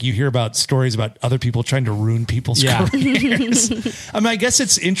when like you hear about stories about other people trying to ruin people's Yeah. careers. I mean, I guess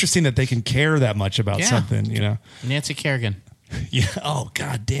it's interesting that they can care that much about Yeah. something, you know? Nancy Kerrigan. Yeah. Oh,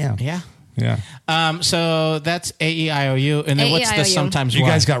 God damn. Yeah. Yeah. So that's AEIOU. And then what's the AEIOU. sometimes You why?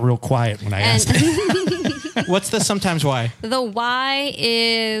 guys got real quiet when I asked. And What's the sometimes why? the why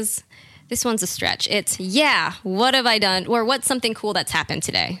is, this one's a stretch. It's, what have I done? Or what's something cool that's happened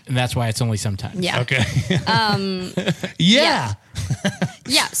today? And that's why it's only sometimes. Yeah. Okay. Yeah.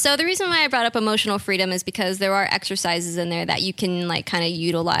 Yeah. So the reason why I brought up emotional freedom is because there are exercises in there that you can like kind of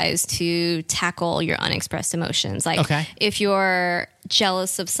utilize to tackle your unexpressed emotions. Like if you're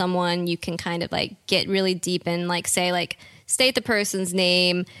jealous of someone, you can kind of like get really deep and like say like, state the person's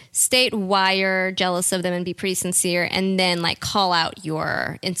name, state why you're jealous of them and be pretty sincere, and then like call out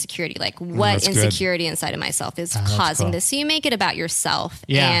your insecurity. Like what that's good. insecurity inside of myself is causing cool. this. So you make it about yourself.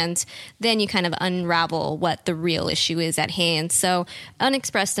 Yeah. And then you kind of unravel what the real issue is at hand. So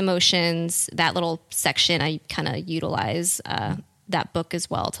unexpressed emotions, that little section, I kind of utilize that book as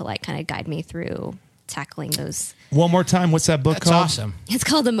well to like kind of guide me through tackling those. One more time. What's that book That's called? awesome. It's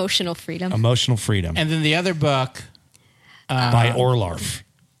called Emotional Freedom. Emotional Freedom And then the other book, by Orloff.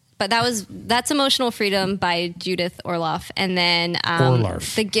 But that's Emotional Freedom by Judith Orloff. And then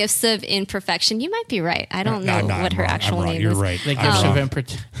Orloff. The Gifts of Imperfection. You might be right. I don't know No, what I'm her wrong. actual I'm wrong. name You're is. right. The I'm Gifts of wrong.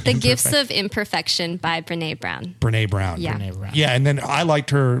 The Gifts of Imperfection by Brene Brown. Brene Brown. Yeah. Brene Brown. Yeah, and then I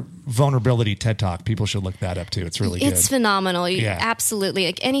liked her vulnerability TED Talk. People should look that up too. It's really good. It's phenomenal. Yeah. Absolutely.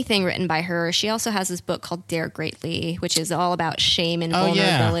 Like anything written by her. She also has this book called Dare Greatly, which is all about shame and Oh,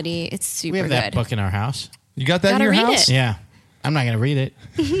 yeah. vulnerability. It's super we have that good. book in our house. You got that in Gotta your read house? it. Yeah. I'm not going to read it.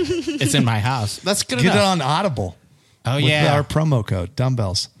 It's in my house. That's good Get it enough. on Audible. Oh, with yeah. our promo code,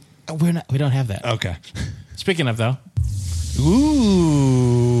 Dumbbells. We don't have that. Okay. Speaking of, though,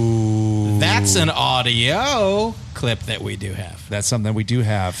 Ooh. that's an audio clip that we do have. That's something we do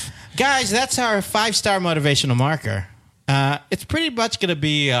have. Guys, that's our 5-star motivational marker. It's pretty much going to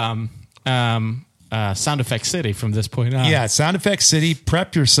be Sound Effect City from this point on. Yeah, Sound Effects City.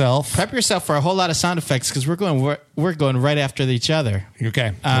 Prep yourself. Prep yourself for a whole lot of sound effects because we're going right after each other.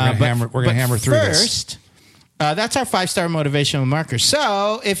 Okay. We're gonna hammer through this. First, that's our 5-star motivational marker.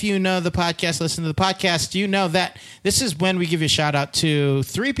 So if you know the podcast, listen to the podcast, you know that this is when we give you a shout out to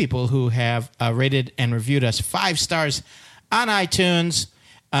 3 people who have rated and reviewed us 5 stars on iTunes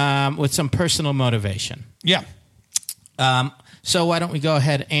with some personal motivation. Yeah. So why don't we go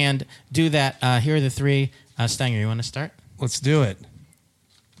ahead and do that? Here are the 3. Stanger, you want to start? Let's do it.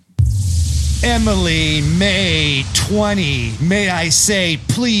 Emily, May 20. May I say,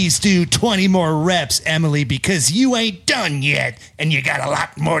 please do 20 more reps, Emily, because you ain't done yet, and you got a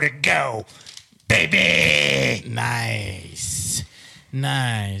lot more to go, baby. Nice.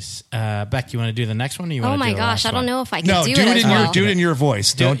 Beck, you want to do the next one? Or you want Oh to my do the gosh, last I don't one? know if I can No, do do it it as in well. your do it in your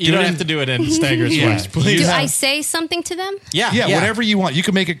voice. Don't You do don't it have to do it in Stanger's voice, please. Do I say something to them? Yeah, whatever you want. You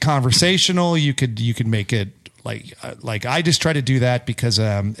can make it conversational. You could make it like I just try to do that because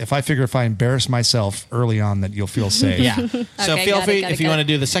if I embarrass myself early on, that you'll feel safe. Yeah. So Okay, feel got it, free got it, if you got want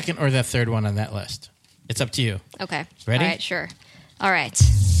to it. do the second or the third one on that list. It's up to you. Okay. Ready? All right, sure. All right.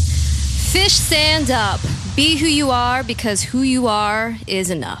 Fish, stand up. Be who you are because who you are is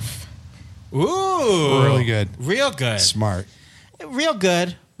enough. Ooh. Really good. Real good. Smart. Real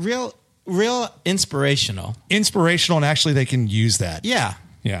good. Real inspirational. Inspirational, and actually they can use that. Yeah.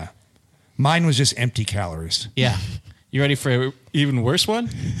 Yeah. Mine was just empty calories. Yeah. You ready for an even worse one?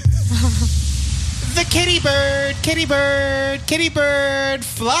 The kitty bird,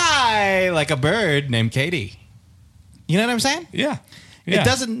 fly like a bird named Katie. You know what I'm saying? Yeah. It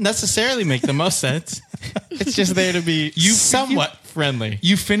doesn't necessarily make the most sense. It's just there to be somewhat friendly.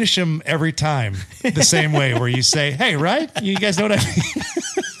 You finish them every time the same way, where you say, "Hey, right? You guys know what I mean?"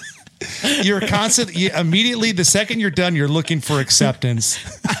 You're immediately, the second you're done, you're looking for acceptance.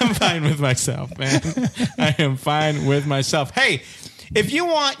 I'm fine with myself, man. I am fine with myself. Hey, if you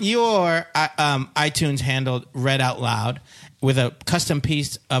want your iTunes handle read out loud with a custom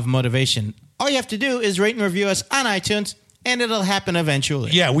piece of motivation, all you have to do is rate and review us on iTunes, and it'll happen eventually.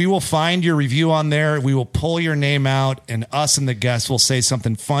 Yeah, we will find your review on there. We will pull your name out, and us and the guests will say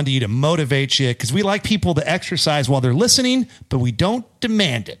something fun to you to motivate you, because we like people to exercise while they're listening, but we don't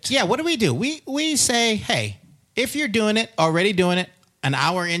demand it. Yeah, what do? We say, hey, if you're already doing it, an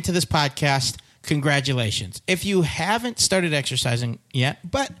hour into this podcast, congratulations. If you haven't started exercising yet,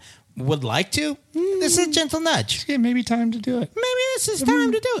 but would like to, this is a gentle nudge. Yeah, maybe time to do it. Maybe this is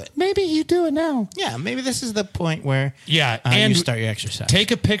time to do it. Maybe you do it now. Yeah, maybe this is the point where and you start your exercise.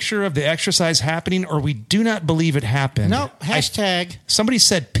 Take a picture of the exercise happening, or we do not believe it happened. No, hashtag. Somebody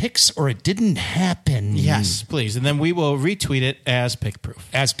said pics, or it didn't happen. Yes, please. And then we will retweet it as pic proof.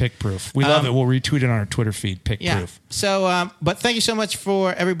 As pic proof. We love it. We'll retweet it on our Twitter feed, pic proof. So, but thank you so much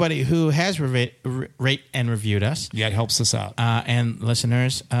for everybody who has rate and reviewed us. Yeah, it helps us out. And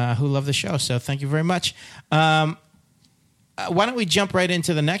listeners who love the show. So thank you very much. Why don't we jump right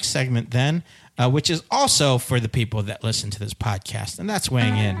into the next segment then, which is also for the people that listen to this podcast, and that's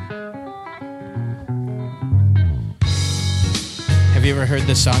weighing in. Have you ever heard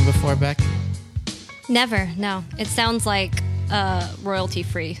this song before, Beck? Never, no. It sounds like a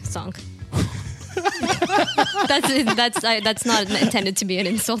royalty-free song. That's not intended to be an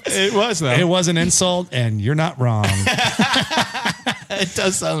insult. It was, though. It was an insult, and you're not wrong. It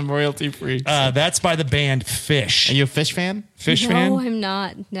does sound royalty-free. That's by the band Fish. Are you a Fish fan? Fish fan? No, I'm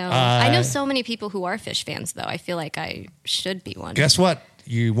not. No. I know so many people who are Fish fans, though. I feel like I should be one. Guess what?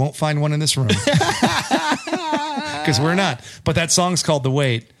 You won't find one in this room. Because we're not. But that song's called The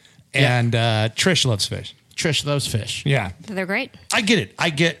Wait, and Trish loves Fish. Trish loves Fish. Yeah. They're great. I get it.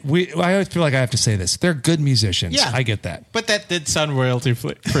 I always feel like I have to say this. They're good musicians. Yeah. I get that. But that did sound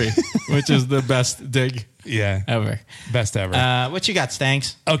royalty-free, which is the best dig ever. Best ever. What you got,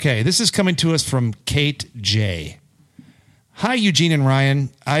 Stanks? Okay, this is coming to us from Kate J. Hi, Eugene and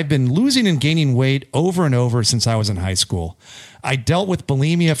Ryan. I've been losing and gaining weight over and over since I was in high school. I dealt with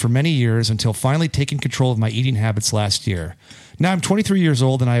bulimia for many years until finally taking control of my eating habits last year. Now I'm 23 years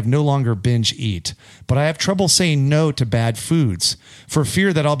old and I have no longer binge eat, but I have trouble saying no to bad foods for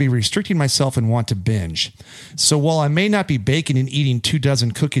fear that I'll be restricting myself and want to binge. So while I may not be baking and eating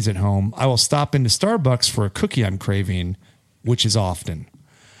 24 cookies at home, I will stop into Starbucks for a cookie I'm craving, which is often.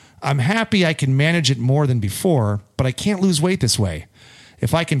 I'm happy I can manage it more than before, but I can't lose weight this way.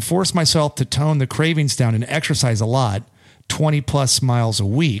 If I can force myself to tone the cravings down and exercise a lot, 20 plus miles a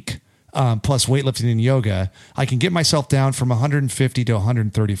week, plus weightlifting and yoga, I can get myself down from 150 to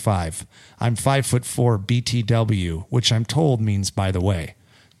 135. I'm 5'4" BTW, which I'm told means by the way.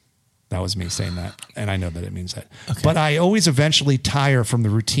 That was me saying that, and I know that it means that. Okay. But I always eventually tire from the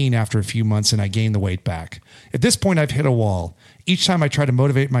routine after a few months, and I gain the weight back. At this point, I've hit a wall. Each time I try to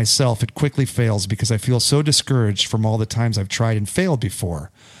motivate myself, it quickly fails because I feel so discouraged from all the times I've tried and failed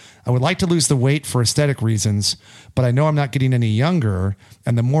before. I would like to lose the weight for aesthetic reasons, but I know I'm not getting any younger,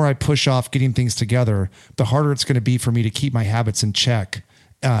 and the more I push off getting things together, the harder it's going to be for me to keep my habits in check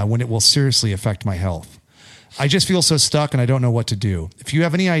when it will seriously affect my health. I just feel so stuck and I don't know what to do. If you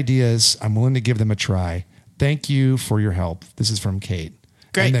have any ideas, I'm willing to give them a try. Thank you for your help. This is from Kate.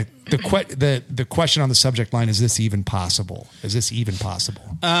 Great. And the question on the subject line, is this even possible? Is this even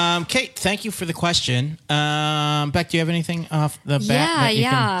possible? Kate, thank you for the question. Beck, do you have anything off the bat that you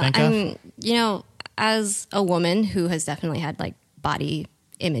can think of? You know, as a woman who has definitely had like body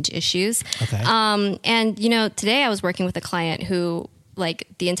image issues. Okay. And you know, today I was working with a client who, like,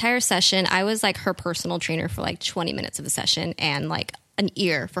 the entire session, I was like her personal trainer for like 20 minutes of the session and like an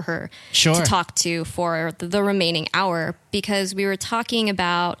ear for her to talk to for the remaining hour, because we were talking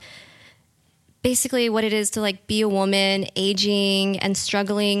about basically what it is to like be a woman, aging and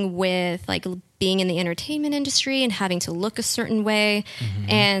struggling with like being in the entertainment industry and having to look a certain way. Mm-hmm.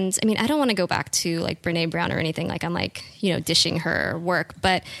 And I mean, I don't want to go back to like Brene Brown or anything. Like I'm like, you know, dishing her work,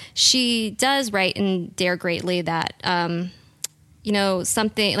 but she does write in Dare Greatly that, you know,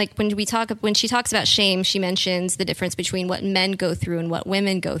 something like when she talks about shame, she mentions the difference between what men go through and what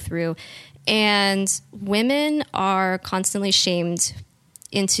women go through. And women are constantly shamed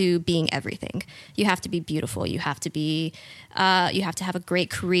into being everything. You have to be beautiful. You have to be, you have to have a great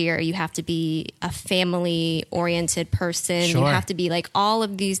career. You have to be a family oriented person. Sure. You have to be like all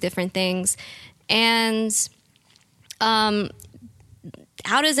of these different things. And,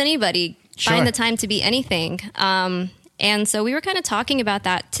 how does anybody Sure. find the time to be anything? And so we were kind of talking about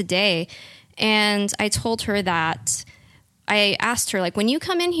that today. And I told her that I asked her, like, when you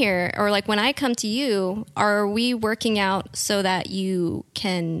come in here or like when I come to you, are we working out so that you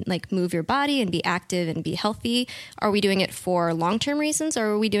can like move your body and be active and be healthy? Are we doing it for long-term reasons or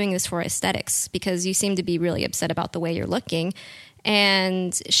are we doing this for aesthetics? Because you seem to be really upset about the way you're looking.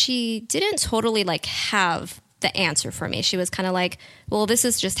 And she didn't totally like have the answer for me. She was kind of like, well, this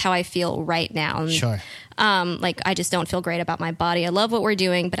is just how I feel right now. And, Sure. like, I just don't feel great about my body. I love what we're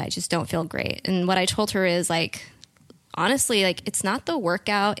doing, but I just don't feel great. And what I told her is like, honestly, like, it's not the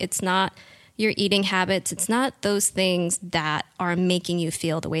workout. It's not your eating habits. It's not those things that are making you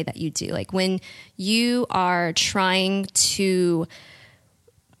feel the way that you do. Like when you are trying to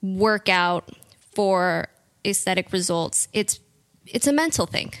work out for aesthetic results, it's a mental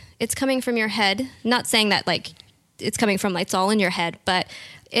thing. It's coming from your head. Not saying that like it's coming from like it's all in your head, but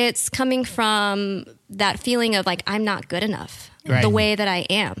it's coming from that feeling of like I'm not good enough Right. the way that I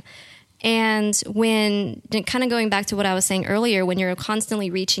am. And when kind of going back to what I was saying earlier, when you're constantly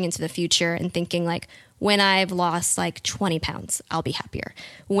reaching into the future and thinking like, when I've lost like 20 pounds, I'll be happier.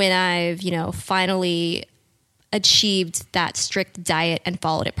 When I've, finally achieved that strict diet and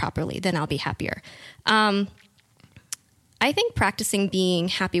followed it properly, then I'll be happier. I think practicing being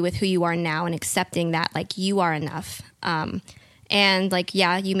happy with who you are now and accepting that like you are enough. And like,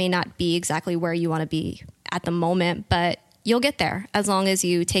 yeah, you may not be exactly where you want to be at the moment, but you'll get there as long as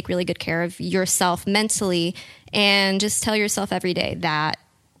you take really good care of yourself mentally and just tell yourself every day that,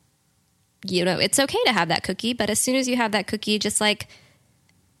 it's okay to have that cookie. But as soon as you have that cookie, just like,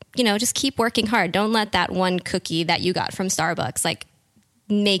 just keep working hard. Don't let that one cookie that you got from Starbucks, like,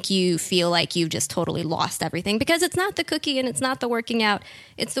 make you feel like you've just totally lost everything, because it's not the cookie and it's not the working out.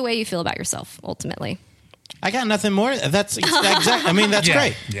 It's the way you feel about yourself ultimately. I got nothing more. That's exactly. I mean, that's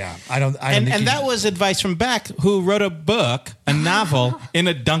great. Yeah, I don't. And think that was advice from Beck, who wrote a book, a novel, in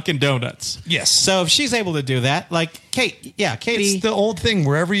a Dunkin' Donuts. Yes. So if she's able to do that, like Katie. It's the old thing.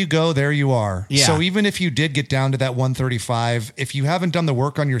 Wherever you go, there you are. Yeah. So even if you did get down to that 135, if you haven't done the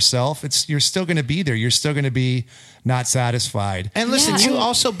work on yourself, you're still going to be there. You're still going to be not satisfied. And listen, Yeah, you and-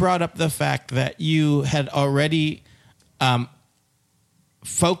 also brought up the fact that you had already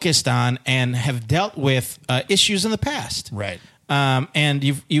focused on and have dealt with issues in the past, Right. And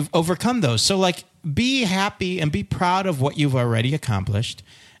you've overcome those. So, like, be happy and be proud of what you've already accomplished,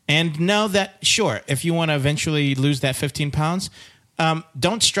 and know that sure, if you want to eventually lose that 15 pounds,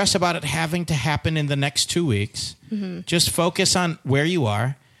 don't stress about it having to happen in the next 2 weeks. Mm-hmm. Just focus on where you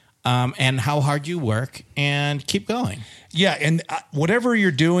are. And how hard you work, and keep going. Yeah, and whatever you're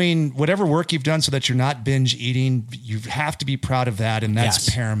doing, whatever work you've done so that you're not binge eating, you have to be proud of that, and that's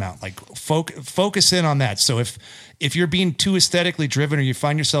Yes. paramount. Like focus in on that. So if you're being too aesthetically driven, or you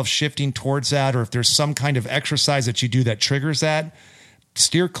find yourself shifting towards that, or if there's some kind of exercise that you do that triggers that,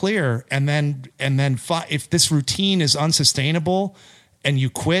 steer clear. And then if this routine is unsustainable and you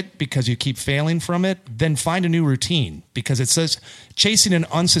quit because you keep failing from it, then find a new routine, because it says chasing an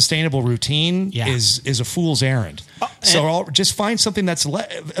unsustainable routine is a fool's errand. So just find something that's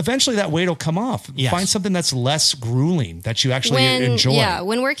eventually that weight will come off. Yes. Find something that's less grueling, that you actually enjoy. Yeah,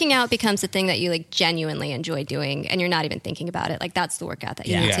 when working out becomes the thing that you like genuinely enjoy doing and you're not even thinking about it, like that's the workout that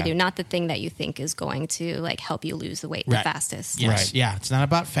you need to do, not the thing that you think is going to like help you lose the weight the fastest. Yes. Right. Yeah. It's not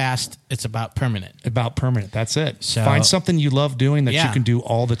about fast. It's about permanent. About permanent. That's it. So- Find something you love doing that Yeah. you can do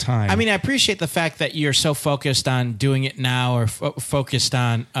all the time. I mean, I appreciate the fact that you're so focused on doing it now, or focused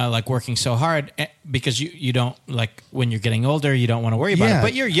on like working so hard, because you don't, like, when you're getting older, you don't want to worry about it.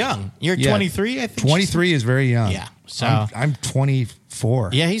 But you're young. You're 23, I think. 23 is very young. Yeah. So I'm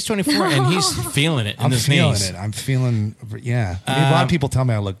 24. yeah, he's 24 and he's feeling it in I'm his feeling knees. it. I'm feeling, yeah. I mean, a lot of people tell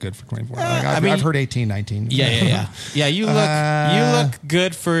me I look good for 24. Like, I've heard 18, 19. Yeah. You look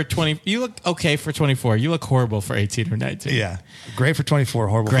good for 20. You look okay for 24. You look horrible for 18 or 19. Yeah. Great for 24,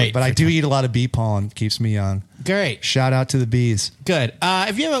 horrible. Great But I for do eat a lot of bee pollen. Keeps me young. Great. Shout out to the bees. Good.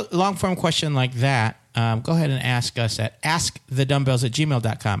 If you have a long form question like that, go ahead and ask us at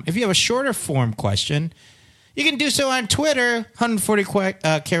askthedumbbells@gmail.com. If you have a shorter form question, you can do so on Twitter, 140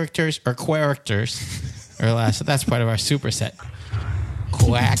 characters or or less. That's part of our superset.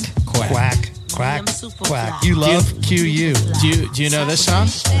 Quack. You love QU. Do you know this song?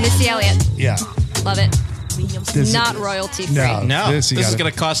 Missy Elliott, Yeah. love it. This- Not royalty free. No. This This, you is gotta-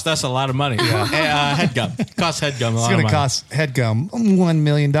 going to cost us a lot of money. Headgum. Cost Headgum a It's lot going of to money. cost Headgum $1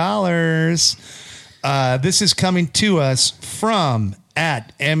 million. This is coming to us from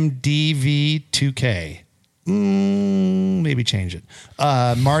at MDV2K. Maybe change it.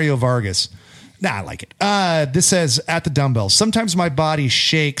 Mario Vargas. Nah, I like it. This says, at the dumbbells, sometimes my body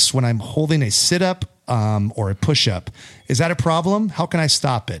shakes when I'm holding a sit-up or a push-up. Is that a problem? How can I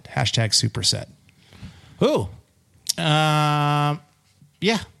stop it? Hashtag superset. Ooh. Yeah.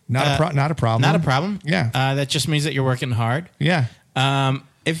 Not a problem. Not a problem. Yeah. That just means that you're working hard. Yeah.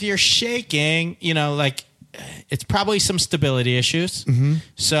 If you're shaking, like it's probably some stability issues. Mm-hmm.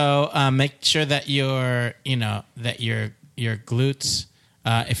 So make sure that your glutes,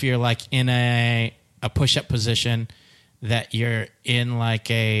 if you're like in a push-up position, that you're in like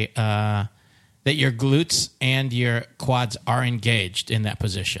that your glutes and your quads are engaged in that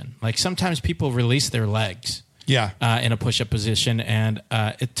position. Like sometimes people release their legs. Yeah. In a push-up position, and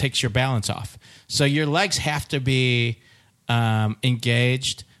it takes your balance off. So your legs have to be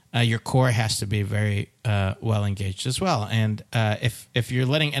engaged. Your core has to be very well engaged as well. And if you're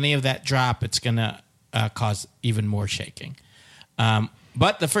letting any of that drop, it's going to cause even more shaking.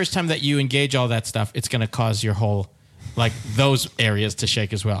 But the first time that you engage all that stuff, it's going to cause your whole, like those areas to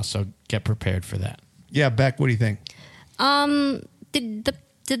shake as well. So get prepared for that. Yeah, Beck, what do you think?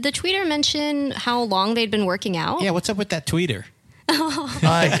 Did the tweeter mention how long they'd been working out? Yeah, what's up with that tweeter?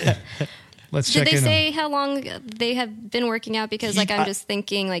 Let's Did check they in. say how long they have been working out? Because I'm just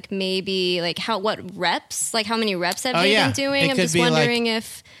thinking maybe what reps, how many reps have they been doing? I'm just wondering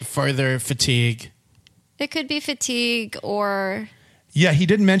if further fatigue. It could be fatigue or... Yeah, he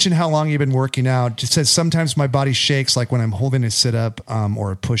didn't mention how long he'd been working out. Just says sometimes my body shakes like when I'm holding a sit-up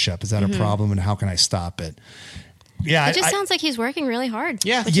or a push-up. Is that a problem, and how can I stop it? Yeah, it just sounds like he's working really hard.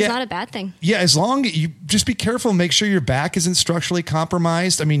 Yeah. Which is not a bad thing. Yeah, as long you just be careful, make sure your back isn't structurally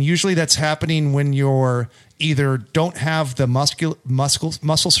compromised. I mean, usually that's happening when you're either don't have the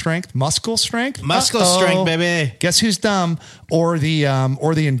muscle strength, baby. Guess who's dumb? Or the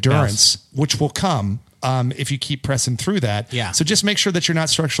endurance, which will come if you keep pressing through that. Yeah. So just make sure that you're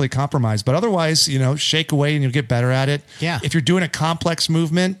not structurally compromised. But otherwise, shake away and you'll get better at it. Yeah. If you're doing a complex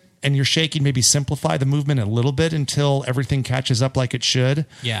movement and you're shaking, maybe simplify the movement a little bit until everything catches up like it should.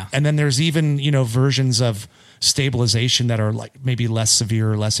 Yeah. And then there's even, versions of stabilization that are like maybe less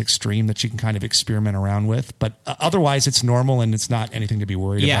severe or less extreme that you can kind of experiment around with. But otherwise it's normal and it's not anything to be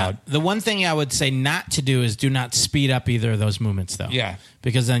worried about. The one thing I would say not to do is do not speed up either of those movements though. Yeah.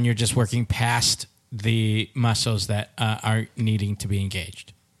 Because then you're just working past the muscles that are needing to be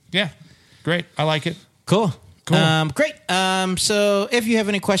engaged. Yeah. Great. I like it. Cool. Cool. Great. So if you have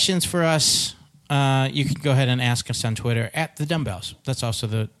any questions for us, you can go ahead and ask us on Twitter at The Dumbbells. That's also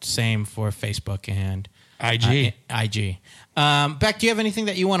the same for Facebook and IG. IG. Beck, do you have anything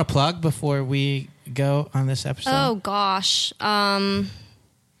that you want to plug before we go on this episode? Oh, gosh. What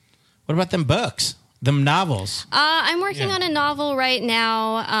about them books? Them novels? I'm working on a novel right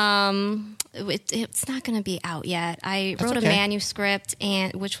now. It's not going to be out yet. I wrote a manuscript,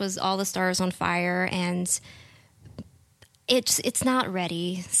 which was All the Stars on Fire, and it's not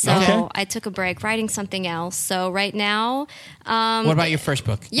ready. So I took a break writing something else. So right now, what about your first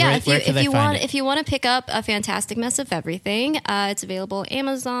book? Yeah, if you want to pick up A Fantastic Mess of Everything, it's available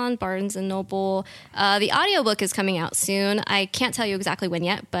Amazon, Barnes and Noble. The audiobook is coming out soon. I can't tell you exactly when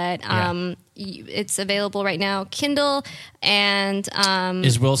yet, but it's available right now, Kindle. And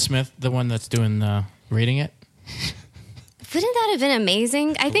is Will Smith the one that's doing the reading it? Wouldn't that have been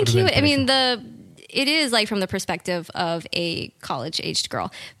amazing? I think he would. I mean, it is from the perspective of a college-aged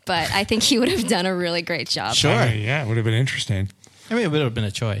girl, but I think he would have done a really great job. Sure. Yeah, it would have been interesting. I mean, it would have been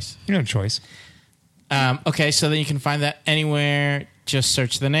a choice. Choice. Okay, so then you can find that anywhere. Just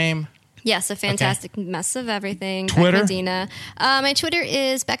search the name. Yes, A Fantastic Mess of Everything. Twitter? Beck Medina. My Twitter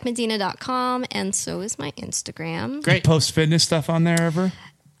is beckmedina.com, and so is my Instagram. Great. You post fitness stuff on there ever?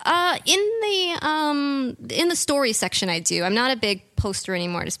 In the story section, I do. I'm not a big poster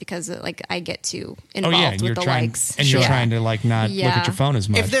anymore, just because I get too involved with the likes, and you're trying to not look at your phone as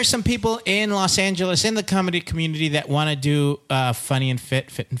much. If there's some people in Los Angeles in the comedy community that want to do funny and fit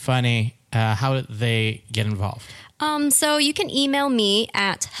and funny, how do they get involved? So you can email me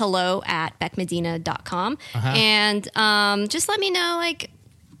at hello@beckmedina.com and just let me know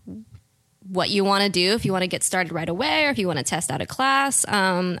what you want to do, if you want to get started right away or if you want to test out a class.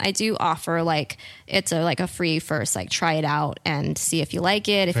 I do offer it's a free first, try it out and see if you like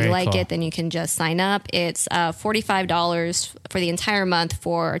it. If you like it, then you can just sign up. It's $45 for the entire month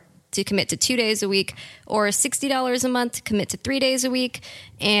to commit to 2 days a week, or $60 a month to commit to 3 days a week.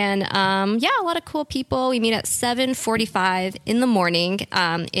 And a lot of cool people. We meet at 7:45 in the morning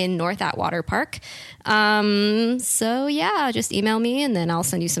in North Atwater Park. Just email me and then I'll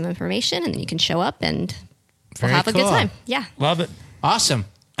send you some information and then you can show up and we'll have a good time. Yeah. Love it. Awesome.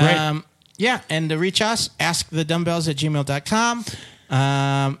 Great. And to reach us, askthedumbbells@gmail.com.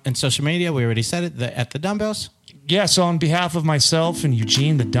 And social media, we already said it, at the Dumbbells. Yeah, so on behalf of myself and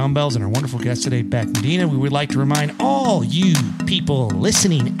Eugene, the Dumbbells, and our wonderful guest today, Beck Medina, we would like to remind all you people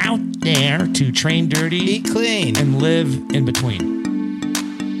listening out there to train dirty, Eat clean. and live in between.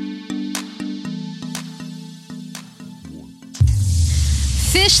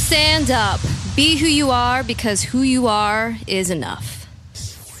 Fish stand up. Be who you are because who you are is enough.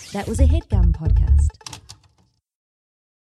 That was a HeadGum podcast.